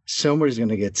 Somebody's going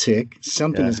to get sick.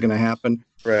 Something is going to happen.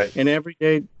 Right. And every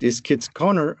day, this kid's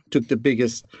Connor took the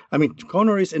biggest.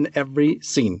 Connor is in every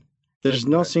scene. There's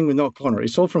no scene with no Connor.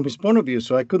 It's all from his point of view,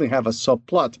 so I couldn't have a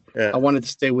subplot. Yeah. I wanted to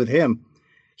stay with him.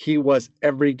 He was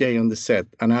every day on the set,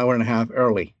 an hour and a half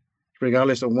early,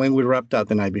 regardless of when we wrapped out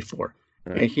the night before.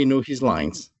 Right. And he knew his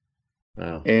lines.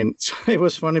 Wow. And so it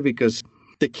was funny because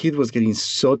the kid was getting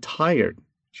so tired.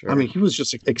 Sure. He was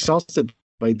just exhausted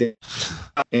by that.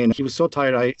 And he was so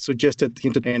tired, I suggested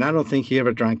him to, and I don't think he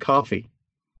ever drank coffee.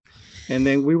 And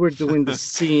then we were doing the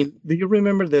scene. Do you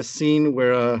remember the scene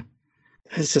where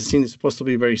it's a scene that's supposed to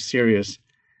be very serious?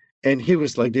 And he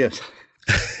was like this,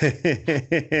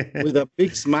 with a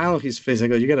big smile on his face. I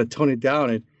go, you got to tone it down.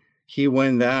 And he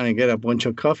went down and got a bunch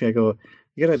of coffee. I go,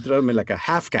 you got to throw me like a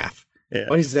half calf. Yeah.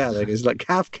 What is that? Like, it's like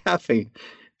half caffeine.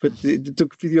 But it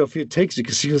took video a few takes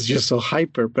because he was just so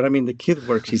hyper. But the kid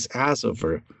works his ass off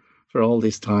for all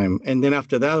this time. And then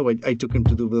after that, I took him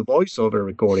to do the voiceover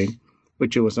recording,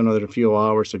 which was another few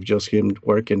hours of just him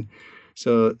working.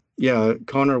 So yeah,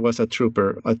 Connor was a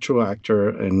trooper, a true actor,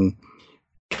 and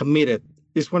committed.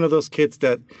 He's one of those kids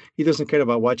that he doesn't care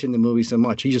about watching the movie so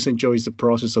much. He just enjoys the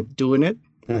process of doing it.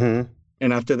 Mm-hmm.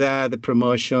 And after that, the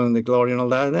promotion, the glory, and all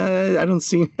that, I don't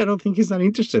think he's not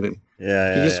interested in. He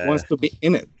just wants to be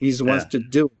in it. He just wants to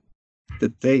do the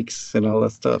takes and all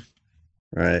that stuff.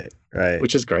 Right.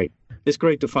 Which is great. It's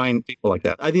great to find people like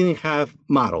that. I didn't have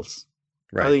models.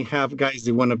 Right. I didn't have guys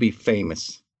that want to be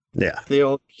famous. Yeah. They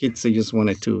all kids that just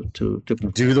wanted to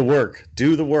do the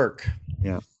work.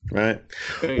 Yeah. Right.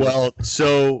 Well,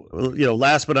 so,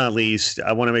 last but not least,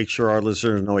 I want to make sure our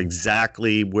listeners know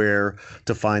exactly where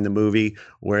to find the movie,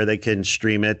 where they can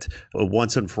stream it.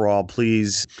 Once and for all,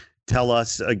 please tell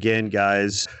us again,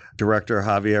 guys, director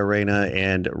Javier Reyna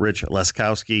and Rich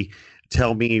Laskowski,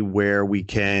 tell me where we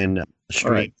can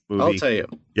stream the movie. I'll tell you.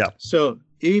 Yeah. So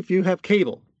if you have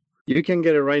cable, you can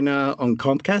get it right now on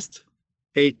Comcast.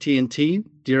 AT&T,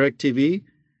 DirecTV,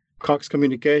 Cox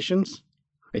Communications.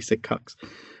 I say Cox.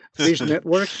 Fish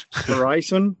Network,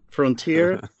 Verizon,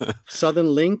 Frontier,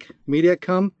 Southern Link,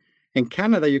 Mediacom. In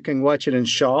Canada, you can watch it in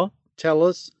Shaw,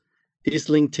 TELUS,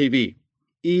 Eastlink TV.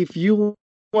 If you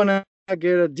want to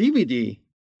get a DVD,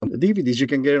 the DVDs you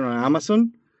can get it on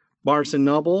Amazon, Barnes &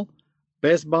 Noble,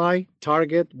 Best Buy,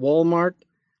 Target, Walmart,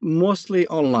 mostly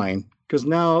online, because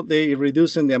now they're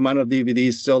reducing the amount of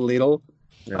DVDs so little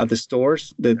at the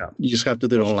stores that you just have to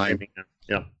do it online.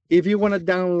 Yeah. If you want to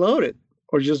download it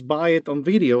or just buy it on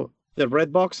video, the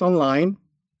Redbox Online,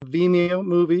 Vimeo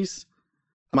Movies,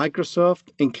 Microsoft,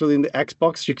 including the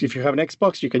Xbox. If you have an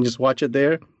Xbox, you can just watch it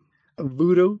there.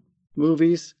 Vudu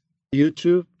Movies,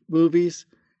 YouTube Movies,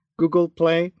 Google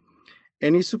Play.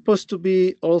 And it's supposed to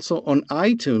be also on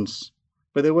iTunes,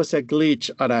 but there was a glitch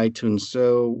at iTunes.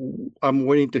 So I'm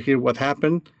waiting to hear what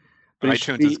happened. But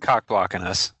iTunes is cock blocking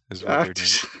us, is what they're doing.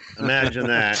 Imagine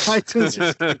that. iTunes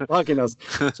is blocking us.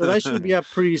 So that should be up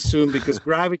pretty soon because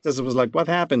Gravitas was like, what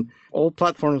happened? All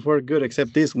platforms were good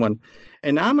except this one.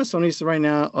 And Amazon is right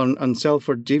now on sale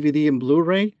for DVD and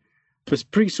Blu-ray. But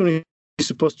pretty soon it's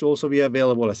supposed to also be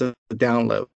available as a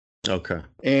download. Okay.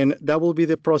 And that will be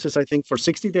the process, I think, for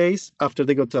 60 days after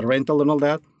they go to the rental and all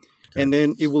that. And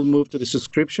then it will move to the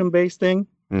subscription-based thing,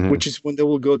 which is when they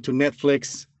will go to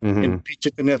Netflix and pitch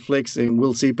it to Netflix, and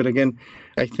we'll see. But again,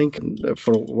 I think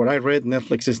for what I read,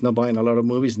 Netflix is not buying a lot of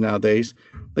movies nowadays.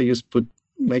 They just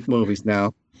make movies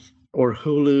now, or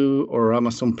Hulu or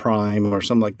Amazon Prime or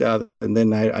something like that. And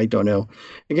then I don't know.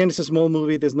 Again, it's a small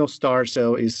movie. There's no star,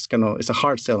 so it's a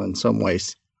hard sell in some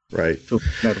ways. Right. To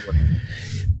network.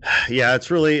 Yeah,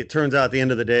 it turns out at the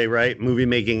end of the day, right? Movie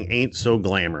making ain't so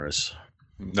glamorous.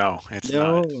 No, it's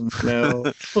not. No.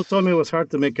 People told me it was hard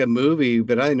to make a movie,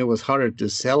 but I didn't know it was harder to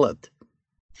sell it.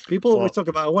 People always talk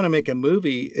about, I want to make a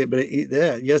movie, but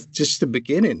yes, just the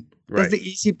beginning. That's the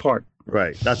easy part.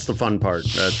 Right. That's the fun part.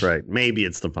 That's right. Maybe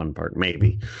it's the fun part.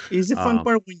 Maybe. It's the fun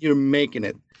part when you're making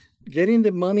it. Getting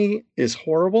the money is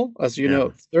horrible. As you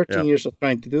know, 13 years of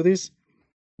trying to do this.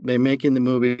 Making the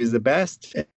movie is the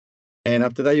best. And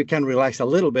after that, you can relax a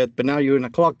little bit, but now you're in a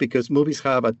clock because movies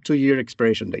have a 2-year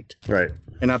expiration date. Right.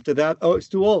 And after that, it's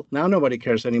too old. Now nobody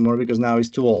cares anymore because now it's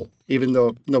too old, even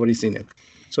though nobody's seen it.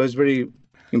 So it's very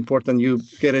important you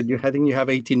get it. I think you have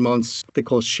 18 months, they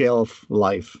call shelf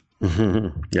life.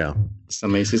 Yeah. It's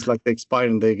amazing. It's like they expire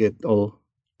and they get all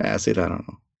acid. I don't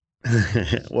know.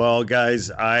 Well,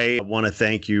 guys, I want to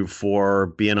thank you for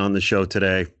being on the show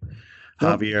today.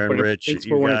 Javier and Rich,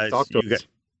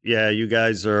 you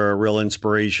guys are a real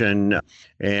inspiration,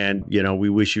 and we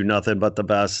wish you nothing but the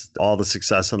best, all the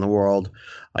success in the world.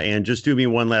 And just do me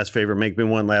one last favor, make me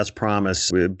one last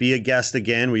promise. Be a guest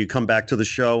again. Will you come back to the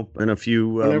show in a few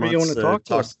whenever months? You want to talk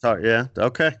to us. Yeah.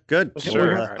 Okay. Good.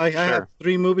 Sure. I have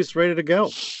 3 movies ready to go.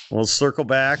 We'll circle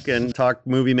back and talk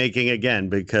movie making again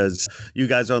because you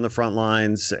guys are on the front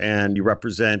lines and you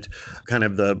represent kind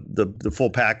of the full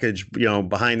package.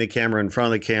 Behind the camera, in front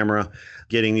of the camera,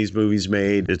 getting these movies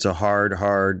made. It's a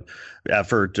hard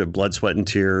effort, blood, sweat, and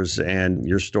tears. And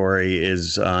your story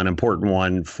is an important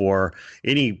one for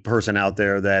any person out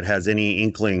there that has any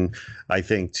inkling, I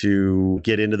think, to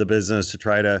get into the business, to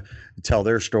try to tell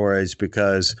their stories,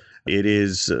 because it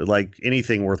is like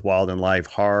anything worthwhile in life,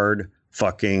 hard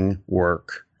fucking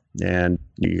work. And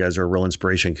you guys are a real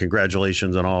inspiration.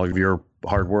 Congratulations on all of your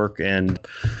hard work and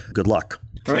good luck.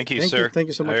 Thank you, sir. Thank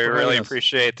you so much. I really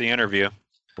appreciate the interview.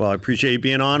 Well, I appreciate you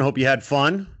being on. Hope you had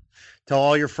fun. Tell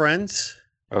all your friends.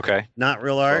 Okay. Not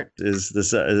Real Art is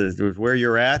this is where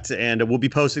you're at, and we'll be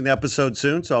posting the episode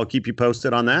soon, so I'll keep you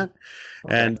posted on that.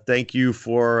 Okay. And thank you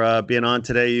for being on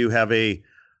today. You have a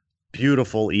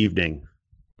beautiful evening.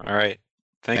 All right.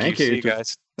 Thank you. See you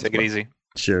guys. Take it easy.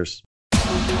 Cheers.